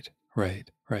 Right.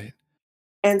 Right. Right.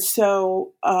 And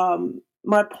so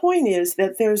my point is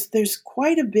that there's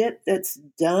quite a bit that's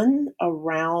done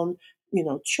around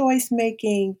choice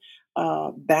making,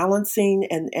 balancing,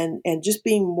 and just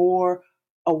being more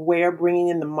aware, bringing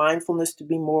in the mindfulness to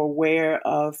be more aware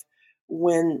of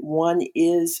when one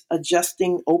is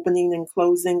adjusting, opening and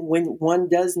closing, when one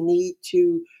does need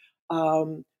to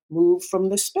move from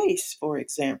the space, for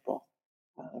example,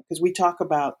 because we talk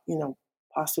about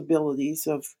possibilities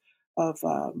of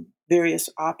various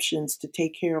options to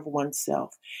take care of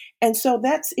oneself. And so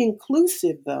that's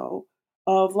inclusive, though,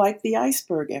 of like the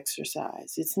iceberg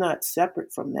exercise. It's not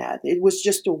separate from that. It was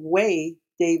just a way,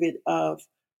 David, of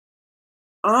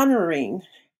honoring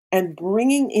and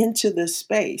bringing into the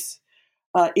space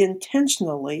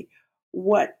intentionally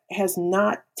what has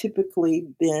not typically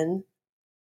been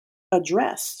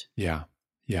addressed. Yeah.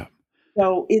 Yeah.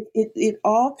 So it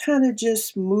all kind of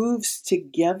just moves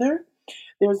together.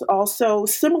 There's also,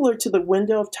 similar to the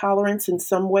window of tolerance in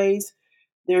some ways,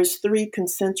 there's three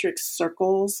concentric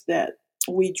circles that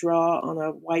we draw on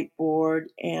a whiteboard,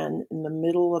 and in the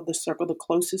middle of the circle, the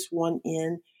closest one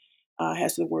in,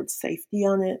 has the word safety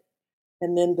on it.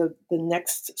 And then the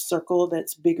next circle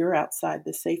that's bigger outside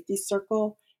the safety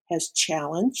circle has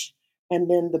challenge. And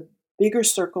then the bigger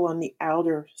circle on the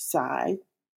outer side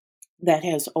that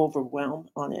has overwhelm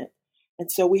on it.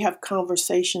 And so we have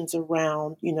conversations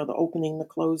around, the opening, the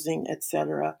closing,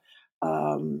 etc.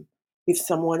 If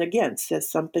someone, again,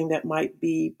 says something that might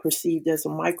be perceived as a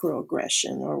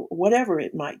microaggression or whatever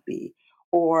it might be,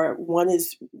 or one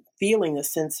is feeling a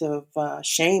sense of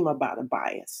shame about a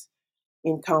bias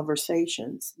in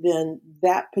conversations, then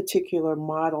that particular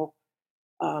model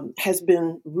has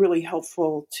been really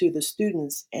helpful to the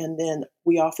students. And then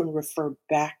we often refer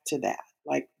back to that,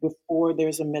 like before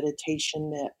there's a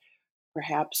meditation that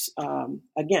perhaps,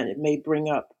 again, it may bring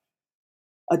up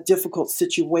a difficult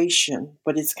situation,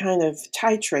 but it's kind of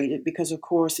titrated because, of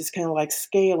course, it's kind of like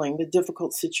scaling the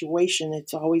difficult situation.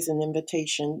 It's always an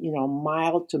invitation,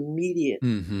 mild to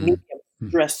Mm-hmm. medium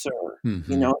stressor,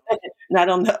 Mm-hmm. not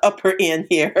on the upper end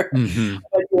here. Mm-hmm.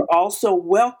 But you're also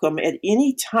welcome at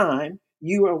any time.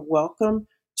 You are welcome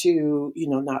to,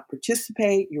 not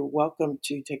participate. You're welcome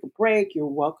to take a break. You're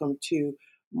welcome to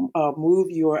move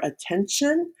your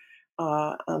attention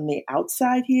on the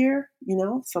outside here,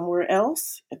 somewhere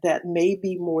else that may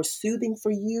be more soothing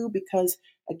for you. Because,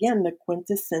 again, the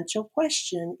quintessential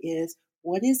question is,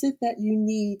 what is it that you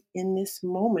need in this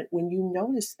moment when you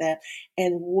notice that?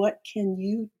 And what can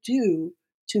you do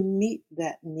to meet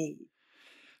that need?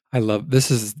 I love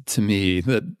this is to me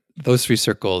that those three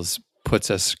circles puts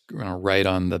us right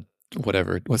on the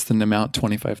whatever what's the amount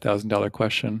 $25,000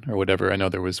 question or whatever. I know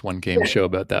there was one game show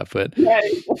about that, but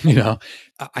Right. you know,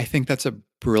 I think that's a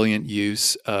brilliant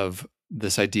use of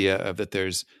this idea of that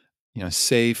there's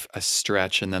safe, a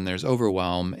stretch, and then there's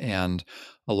overwhelm. And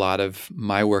a lot of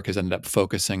my work has ended up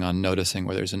focusing on noticing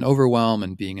where there's an overwhelm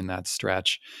and being in that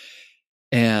stretch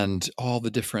and all the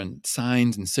different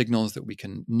signs and signals that we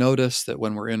can notice that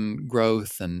when we're in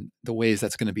growth and the ways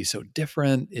that's going to be so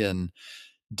different in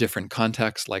different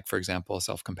contexts, like, for example,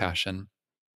 self compassion.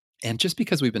 And just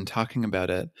because we've been talking about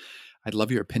it, I'd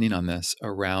love your opinion on this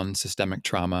around systemic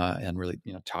trauma and really,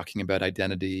 talking about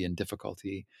identity and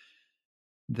difficulty.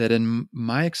 That in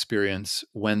my experience,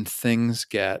 when things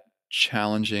get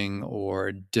challenging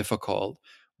or difficult,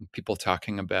 people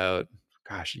talking about,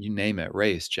 gosh, you name it,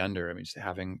 race, gender, I mean, just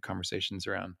having conversations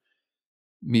around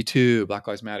Me Too, Black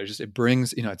Lives Matter, just it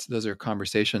brings, those are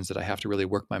conversations that I have to really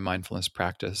work my mindfulness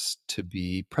practice to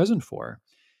be present for.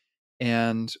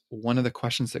 And one of the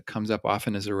questions that comes up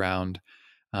often is around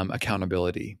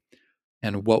accountability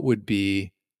and what would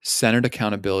be centered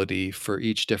accountability for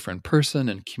each different person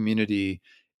and community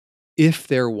if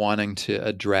they're wanting to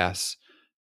address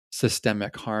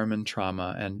systemic harm and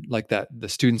trauma. And like that, the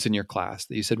students in your class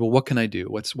that you said, well, what can I do?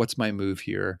 What's my move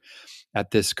here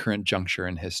at this current juncture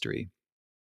in history?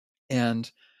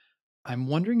 And I'm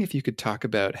wondering if you could talk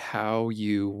about how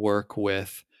you work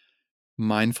with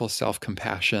mindful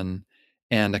self-compassion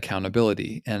and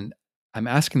accountability. And I'm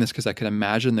asking this because I could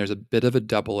imagine there's a bit of a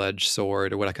double-edged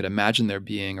sword, or what I could imagine there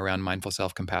being around mindful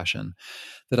self-compassion.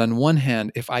 That on one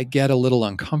hand, if I get a little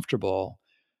uncomfortable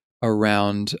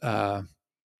around a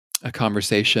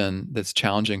conversation that's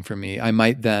challenging for me, I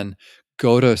might then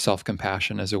go to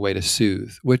self-compassion as a way to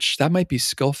soothe, which that might be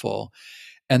skillful.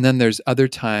 And then there's other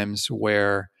times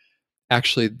where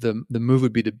actually the move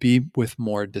would be to be with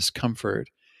more discomfort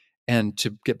and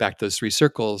to get back to those three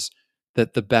circles,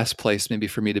 that the best place maybe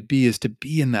for me to be is to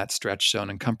be in that stretch zone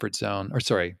and comfort zone, or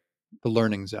sorry, the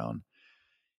learning zone.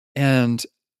 And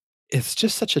it's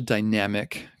just such a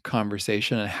dynamic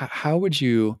conversation. And how would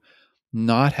you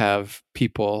not have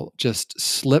people just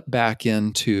slip back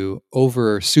into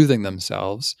over soothing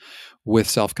themselves with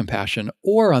self compassion?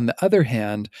 Or on the other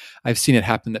hand, I've seen it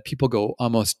happen that people go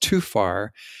almost too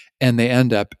far and they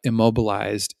end up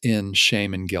immobilized in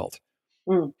shame and guilt.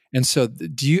 Mm, And so,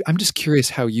 I'm just curious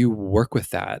how you work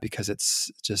with that because it's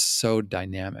just so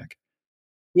dynamic.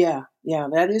 yeah, yeah,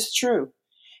 that is true.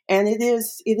 And it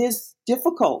is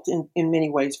difficult in many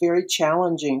ways, very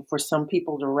challenging for some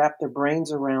people to wrap their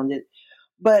brains around it.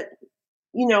 But,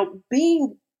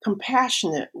 being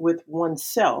compassionate with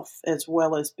oneself as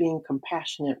well as being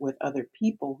compassionate with other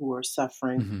people who are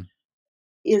suffering Hmm.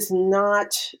 is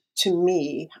not, to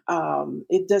me,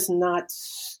 it does not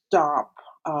stop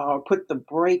or put the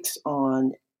brakes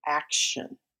on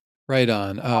action. Right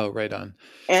on. Oh, right on.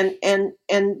 And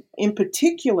in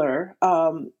particular,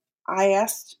 I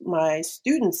asked my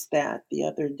students that the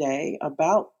other day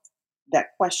about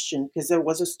that question because there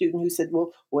was a student who said,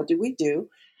 "Well, what do we do?"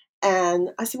 And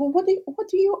I said, "Well, what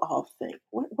do you all think?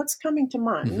 What's coming to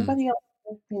mind? Hmm. Anybody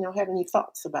else, have any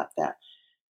thoughts about that?"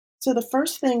 So the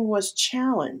first thing was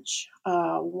challenge.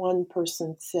 One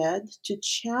person said to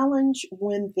challenge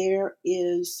when there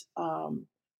is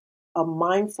a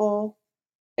mindful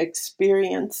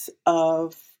experience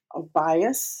of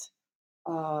bias,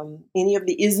 any of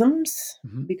the isms,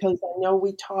 Hmm. because I know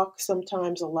we talk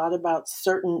sometimes a lot about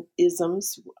certain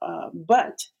isms,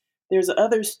 but there's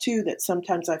others too that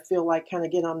sometimes I feel like kind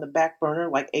of get on the back burner,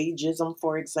 like ageism,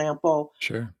 for example.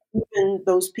 Sure. Even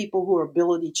those people who are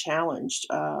ability challenged,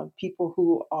 people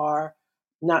who are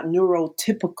not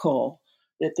neurotypical,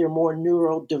 that they're more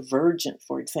neurodivergent,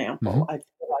 for example. Hmm. I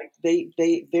feel like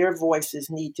their voices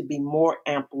need to be more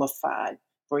amplified,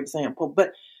 for example.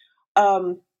 But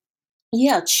um,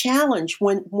 yeah, challenge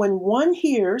when one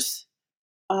hears,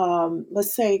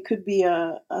 let's say it could be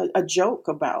a joke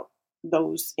about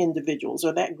those individuals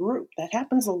or that group. That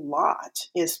happens a lot,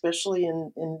 especially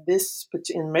in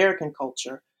American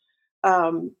culture,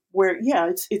 where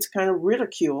yeah, it's kind of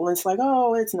ridicule. And it's like,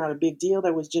 oh, it's not a big deal.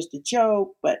 That was just a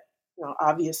joke. But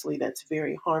obviously, that's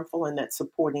very harmful, and that's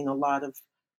supporting a lot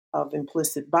of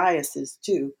implicit biases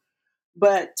too.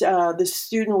 But the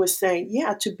student was saying,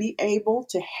 yeah, to be able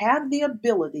to have the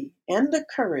ability and the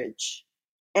courage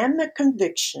and the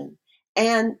conviction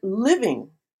and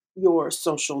living your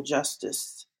social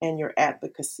justice and your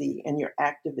advocacy and your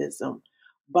activism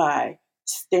by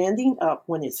standing up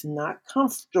when it's not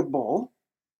comfortable.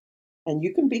 And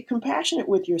you can be compassionate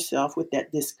with yourself with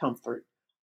that discomfort,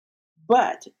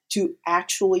 but to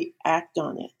actually act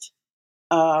on it.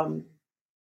 Um,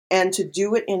 and to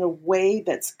do it in a way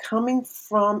that's coming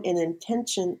from an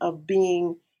intention of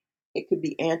being, it could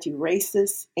be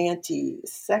anti-racist,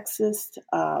 anti-sexist,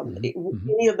 Hmm. Hmm.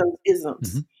 any of those Hmm.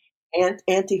 isms, and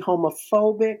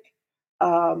anti-homophobic.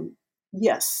 Um,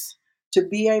 yes, to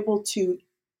be able to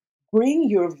bring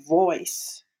your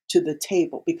voice to the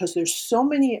table, because there's so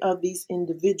many of these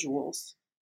individuals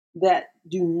that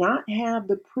do not have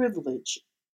the privilege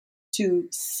to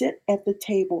sit at the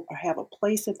table or have a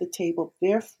place at the table.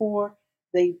 Therefore,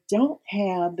 they don't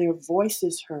have their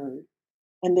voices heard,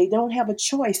 and they don't have a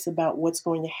choice about what's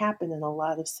going to happen in a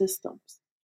lot of systems.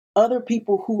 Other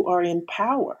people who are in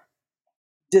power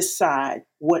decide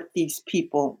what these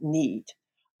people need.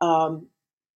 Um,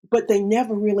 but they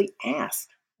never really ask.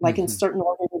 Like in Hmm. certain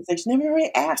organizations, never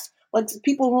really ask. Like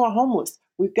people who are homeless,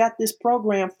 we've got this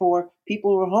program for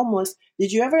people who are homeless.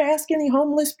 Did you ever ask any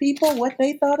homeless people what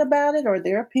they thought about it or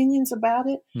their opinions about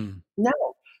it? Hmm. No.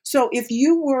 So if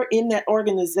you were in that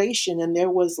organization and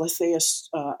there was, let's say,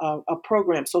 a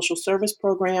program, social service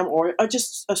program, or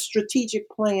just a strategic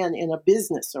plan in a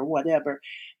business or whatever,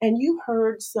 and you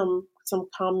heard some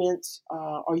comments,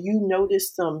 or you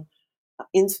noticed some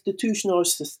institutional or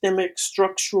systemic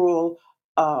structural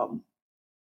um,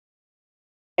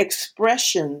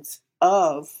 expressions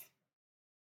of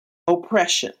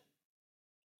oppression,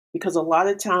 because a lot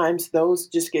of times those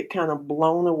just get kind of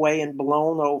blown away and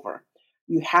blown over.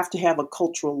 You have to have a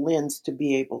cultural lens to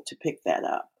be able to pick that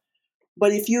up.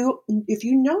 But if you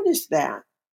notice that,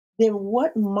 then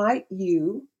what might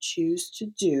you choose to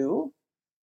do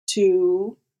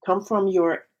to come from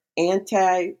your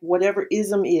anti whatever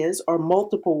ism is, or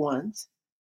multiple ones,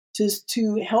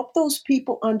 to help those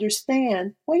people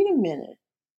understand, wait a minute,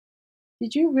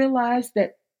 did you realize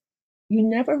that you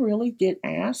never really did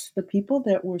ask the people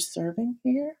that we're serving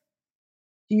here?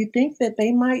 Do you think that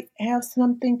they might have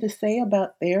something to say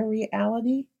about their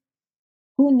reality?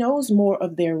 Who knows more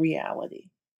of their reality?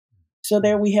 So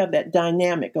there we have that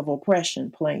dynamic of oppression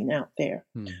playing out there.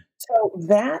 Hmm. So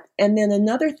that, and then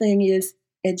another thing is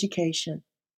education.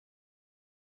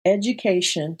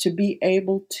 Education, to be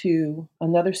able to,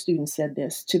 another student said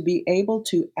this, to be able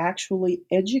to actually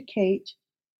educate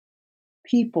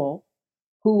people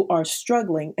who are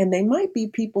struggling, and they might be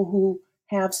people who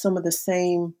have some of the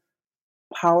same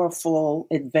powerful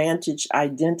advantage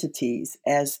identities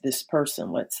as this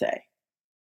person, let's say.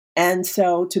 And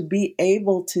so to be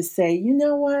able to say, you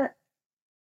know what?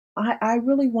 I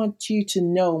really want you to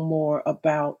know more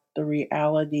about the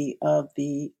reality of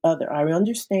the other. I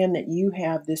understand that you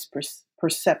have this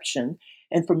perception,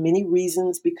 and for many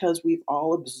reasons, because we've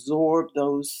all absorbed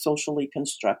those socially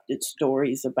constructed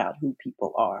stories about who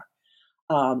people are,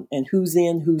 and who's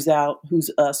in, who's out,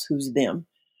 who's us, who's them.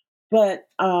 But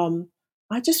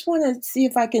I just want to see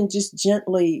if I can just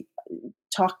gently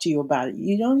talk to you about it.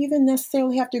 You don't even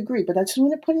necessarily have to agree, but I just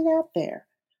want to put it out there.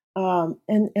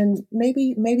 And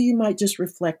maybe you might just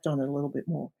reflect on it a little bit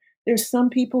more. There's some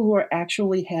people who are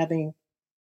actually having,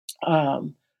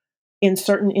 um, in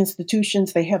certain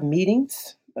institutions, they have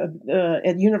meetings.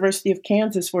 At University of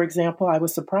Kansas, for example, I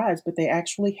was surprised, but they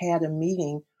actually had a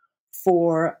meeting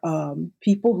for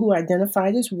people who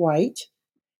identified as white,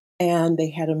 and they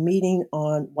had a meeting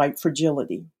on white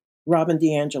fragility, Robin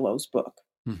DiAngelo's book.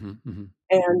 Mm-hmm, mm-hmm.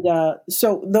 And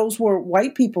so those were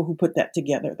white people who put that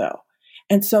together, though.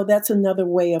 And so that's another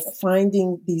way of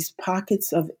finding these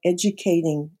pockets of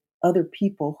educating other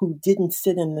people who didn't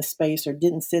sit in the space or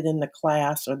didn't sit in the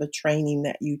class or the training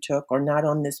that you took or not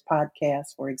on this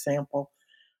podcast, for example,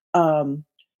 um,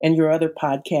 and your other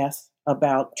podcasts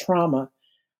about trauma.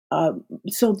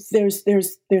 So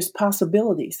there's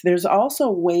possibilities. There's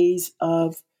also ways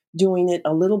of doing it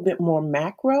a little bit more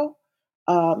macro,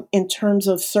 in terms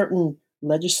of certain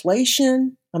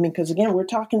legislation. I mean, because again, we're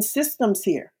talking systems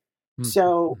here.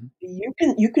 So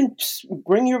Mm-hmm. you can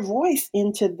bring your voice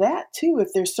into that too. If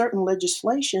there's certain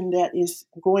legislation that is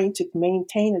going to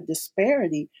maintain a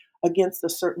disparity against a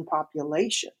certain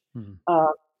population, Mm-hmm.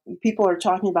 uh, people are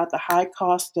talking about the high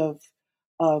cost of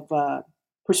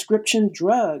prescription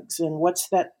drugs and what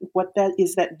that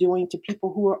is that doing to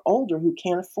people who are older who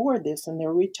can't afford this and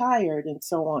they're retired and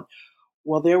so on.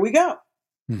 Well, there we go.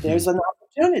 Mm-hmm. There's an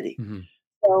opportunity. Mm-hmm.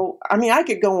 So, I mean, I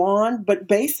could go on, but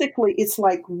basically, it's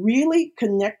like really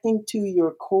connecting to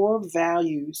your core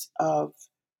values of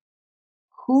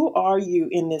who are you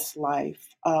in this life?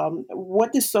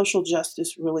 What does social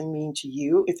justice really mean to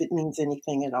you, if it means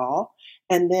anything at all?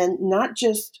 And then not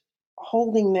just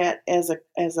holding that as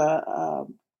a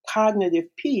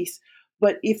cognitive piece,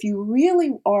 but if you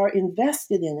really are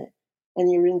invested in it and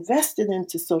you're invested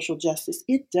into social justice,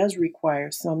 it does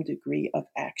require some degree of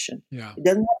action. Yeah. It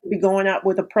doesn't have to be going out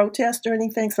with a protest or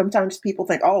anything. Sometimes people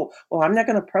think, "Oh, well, I'm not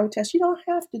going to protest." You don't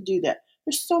have to do that.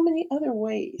 There's so many other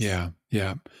ways. Yeah.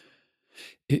 Yeah.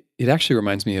 It actually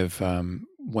reminds me of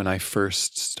when I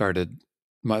first started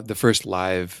the first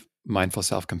live mindful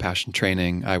self compassion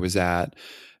training I was at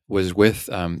was with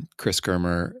Chris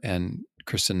Germer and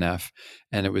Kristen Neff,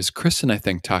 and it was Kristen, I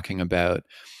think, talking about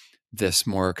this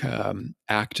more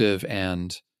active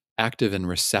and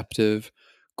receptive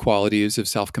qualities of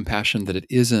self compassion, that it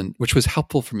isn't, which was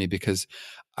helpful for me because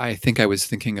I think I was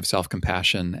thinking of self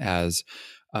compassion as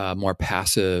more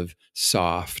passive,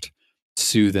 soft,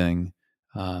 soothing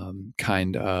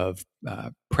kind of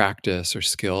practice or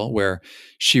skill, where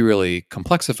she really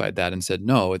complexified that and said,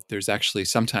 no, there's actually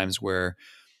sometimes where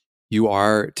you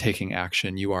are taking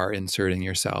action, you are inserting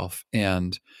yourself.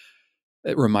 And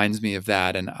it reminds me of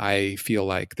that. And I feel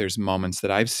like there's moments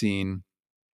that I've seen.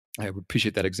 I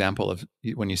appreciate that example of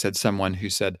when you said someone who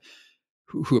said,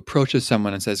 who approaches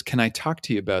someone and says, "Can I talk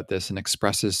to you about this?" and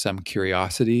expresses some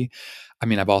curiosity. I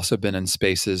mean, I've also been in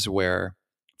spaces where,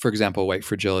 for example, white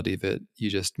fragility that you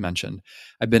just mentioned.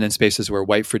 I've been in spaces where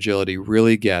white fragility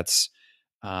really gets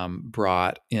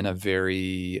brought in a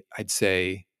very, I'd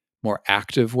say, more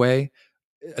active way.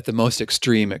 At the most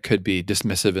extreme, it could be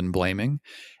dismissive and blaming.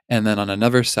 And then on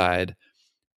another side,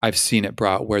 I've seen it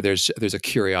brought where there's a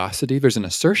curiosity, there's an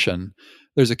assertion,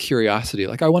 there's a curiosity.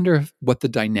 Like, I wonder what the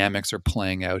dynamics are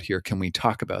playing out here. Can we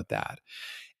talk about that?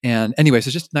 And anyways,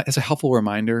 it's just it's a helpful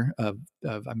reminder of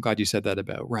I'm glad you said that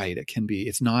about, right. It can be.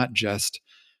 It's not just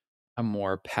a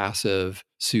more passive,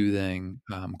 soothing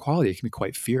quality. It can be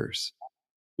quite fierce.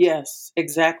 Yes,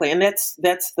 exactly. And that's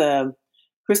the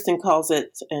Kristen calls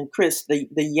it, and Chris, the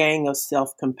yang of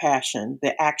self-compassion,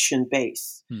 the action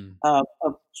base Hmm.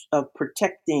 of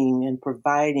protecting and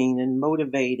providing and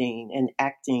motivating and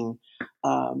acting.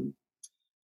 Um,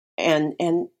 and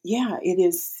yeah, it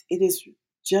is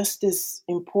just as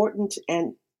important,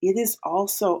 and it is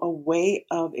also a way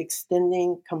of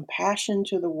extending compassion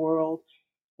to the world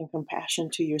and compassion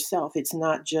to yourself. It's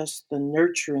not just the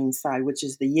nurturing side, which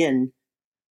is the yin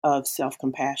of self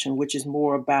compassion, which is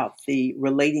more about the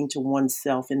relating to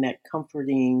oneself in that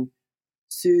comforting,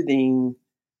 soothing,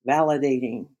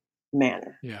 validating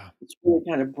manner. Yeah. It's really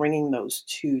kind of bringing those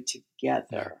two Yeah.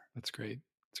 together. That's great.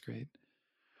 That's great.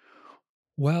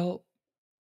 Well,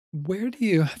 where do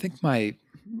you, I think my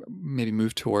maybe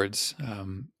move towards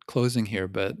closing here,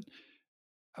 but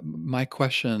My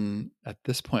question at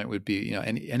this point would be,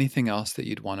 anything else that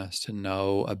you'd want us to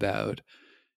know about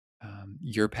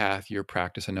your path, your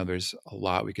practice? I know there's a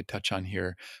lot we could touch on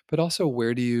here, but also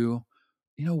where do you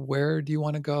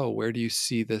want to go? Where do you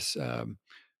see this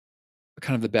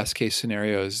kind of the best case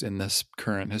scenarios in this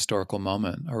current historical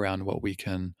moment around what we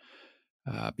can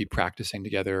be practicing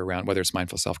together around, whether it's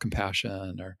mindful self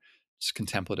compassion or just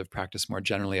contemplative practice more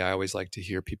generally? I always like to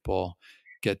hear people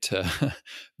get to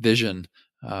vision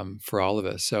for all of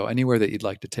us. So, anywhere that you'd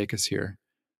like to take us here.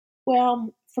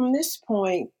 Well, from this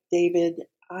point, David,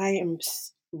 I am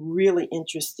really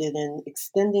interested in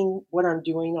extending what I'm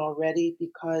doing already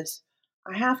because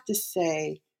I have to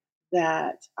say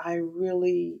that I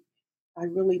really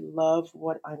love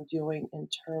what I'm doing in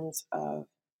terms of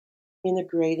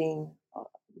integrating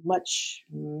much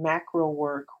macro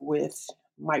work with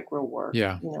micro work.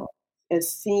 Yeah.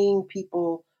 As seeing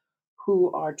people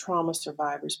who are trauma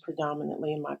survivors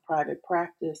predominantly in my private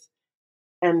practice,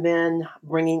 and then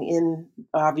bringing in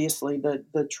obviously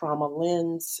the trauma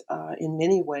lens in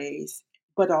many ways,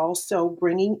 but also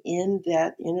bringing in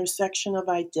that intersection of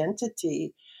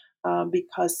identity,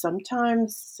 because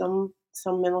sometimes some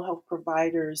mental health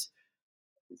providers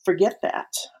forget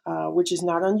that, which is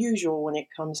not unusual when it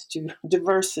comes to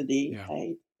diversity. Yeah. I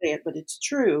hate to say it, but it's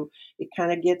true. It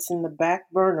kind of gets in the back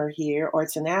burner here, or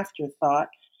it's an afterthought.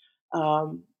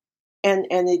 Um, and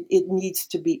it needs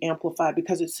to be amplified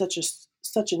because it's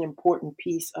such an important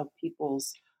piece of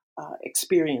people's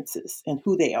experiences and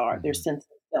who they are, their Hmm. sense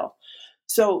of self.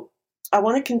 So I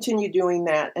want to continue doing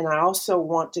that, and I also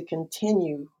want to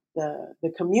continue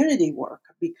the community work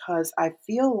because I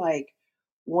feel like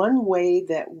one way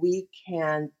that we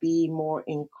can be more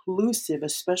inclusive,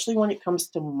 especially when it comes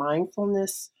to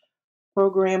mindfulness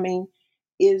programming,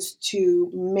 is to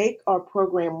make our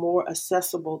program more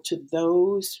accessible to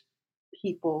those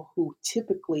people who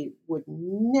typically would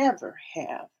never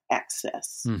have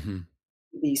access Hmm.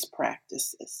 to these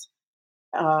practices.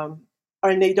 Um,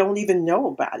 and they don't even know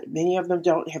about it. Many of them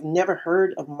don't have never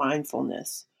heard of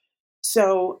mindfulness.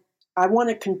 So I want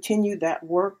to continue that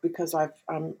work because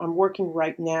I'm working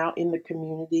right now in the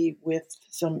community with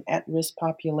some at-risk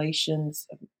populations,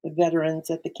 the veterans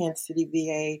at the Kansas City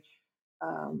VA,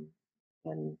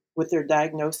 and with their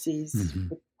diagnoses Hmm.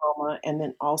 with trauma, and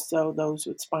then also those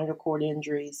with spinal cord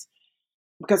injuries.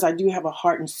 Because I do have a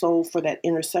heart and soul for that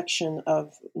intersection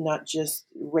of not just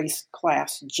race,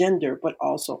 class, gender, but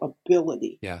also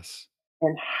ability, Yes.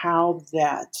 and how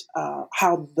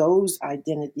those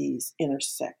identities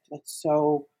intersect. That's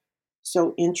so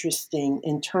interesting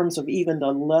in terms of even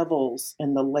the levels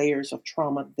and the layers of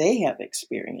trauma they have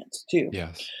experienced too.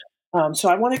 Yes. So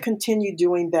I want to continue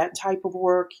doing that type of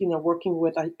work, working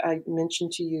with, I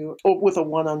mentioned to you, or with a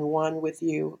one-on-one with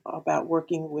you about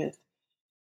working with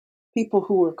people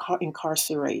who were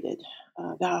incarcerated.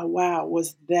 Wow,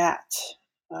 was that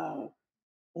uh,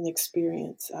 an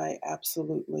experience? I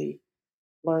absolutely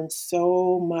learned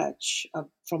so much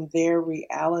from their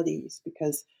realities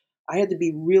because I had to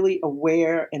be really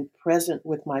aware and present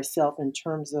with myself in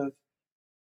terms of,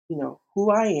 who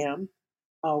I am,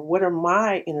 what are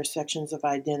my intersections of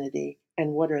identity,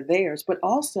 and what are theirs, but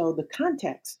also the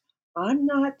context. I'm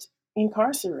not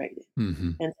incarcerated.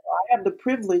 Hmm. And so I have the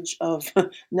privilege of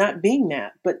not being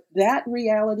that. But that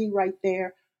reality right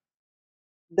there,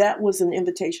 that was an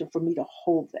invitation for me to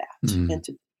hold that Hmm. and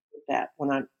to do that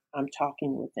when I'm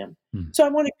talking with them. Hmm. So I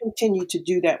want to continue to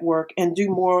do that work and do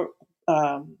more,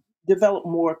 develop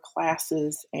more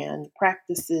classes and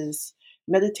practices,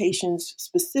 meditations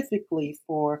specifically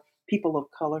for people of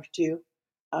color too.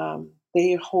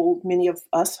 They hold many of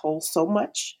us hold so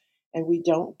much, and we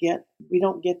don't get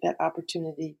that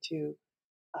opportunity to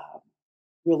um,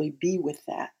 really be with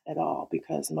that at all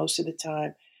because most of the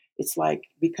time it's like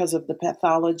because of the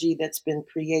pathology that's been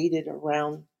created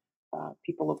around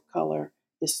people of color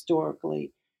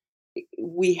historically,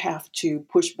 we have to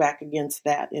push back against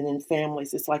that. And in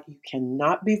families, it's like you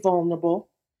cannot be vulnerable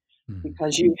Hmm.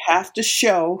 because you have to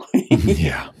show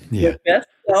Yeah. your Yeah. best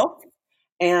self,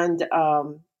 and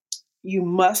you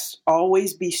must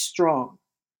always be strong.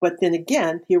 But then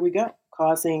again, here we go,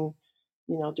 causing,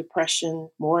 depression,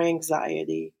 more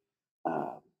anxiety,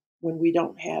 uh, when we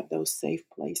don't have those safe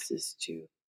places to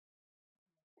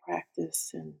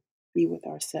practice and be with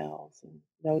ourselves and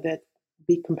know that,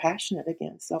 be compassionate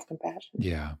again, self compassion.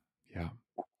 Yeah. Yeah.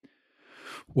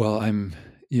 Well, I'm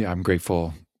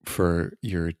grateful for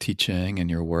your teaching and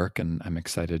your work, and I'm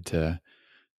excited to,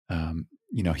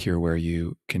 hear where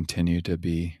you continue to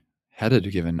be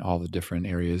headed, given all the different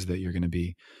areas that you're going to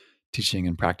be teaching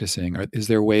and practicing. Is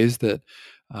there ways that,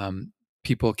 um,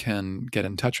 people can get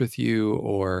in touch with you,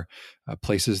 or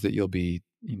places that you'll be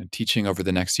teaching over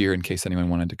the next year in case anyone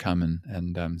wanted to come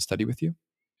and study with you?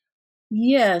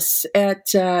 Yes,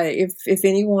 if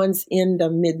anyone's in the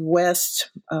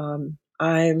Midwest, I'm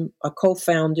a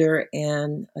co-founder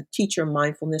and a teacher,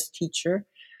 mindfulness teacher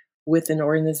with an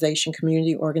organization,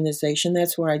 community organization.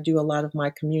 That's where I do a lot of my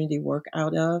community work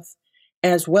out of,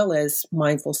 as well as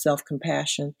mindful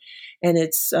self-compassion. And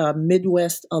it's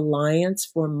Midwest Alliance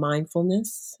for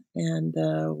Mindfulness. And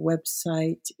the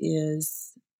website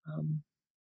is,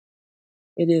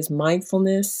 it is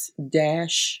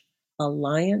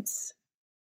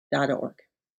mindfulness-alliance.org.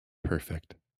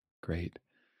 Perfect. Great.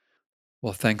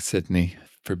 Well, thanks, Sydney,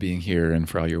 for being here and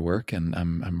for all your work. And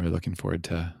I'm really looking forward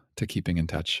to keeping in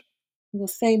touch. Well,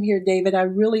 same here, David. I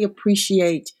really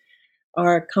appreciate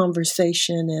our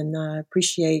conversation, and I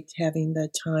appreciate having the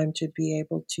time to be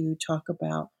able to talk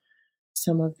about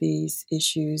some of these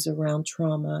issues around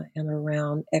trauma and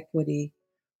around equity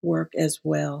work as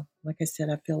well. Like I said,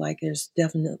 I feel like there's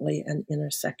definitely an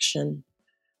intersection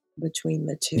between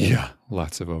the two. Yeah,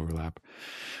 lots of overlap.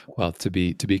 Well, to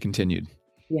be continued.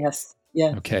 Yes.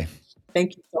 Yeah. Okay.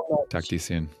 Thank you so much. Talk to you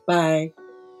soon. Bye.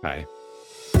 Bye.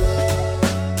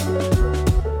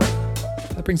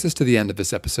 That brings us to the end of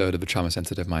this episode of the Trauma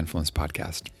Sensitive Mindfulness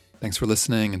Podcast. Thanks for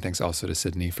listening, and thanks also to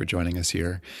Sydney for joining us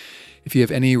here. If you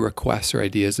have any requests or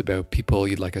ideas about people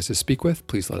you'd like us to speak with,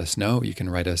 please let us know. You can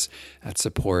write us at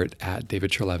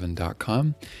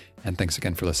support@davidtrelevin.com. And thanks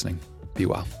again for listening. Be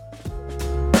well.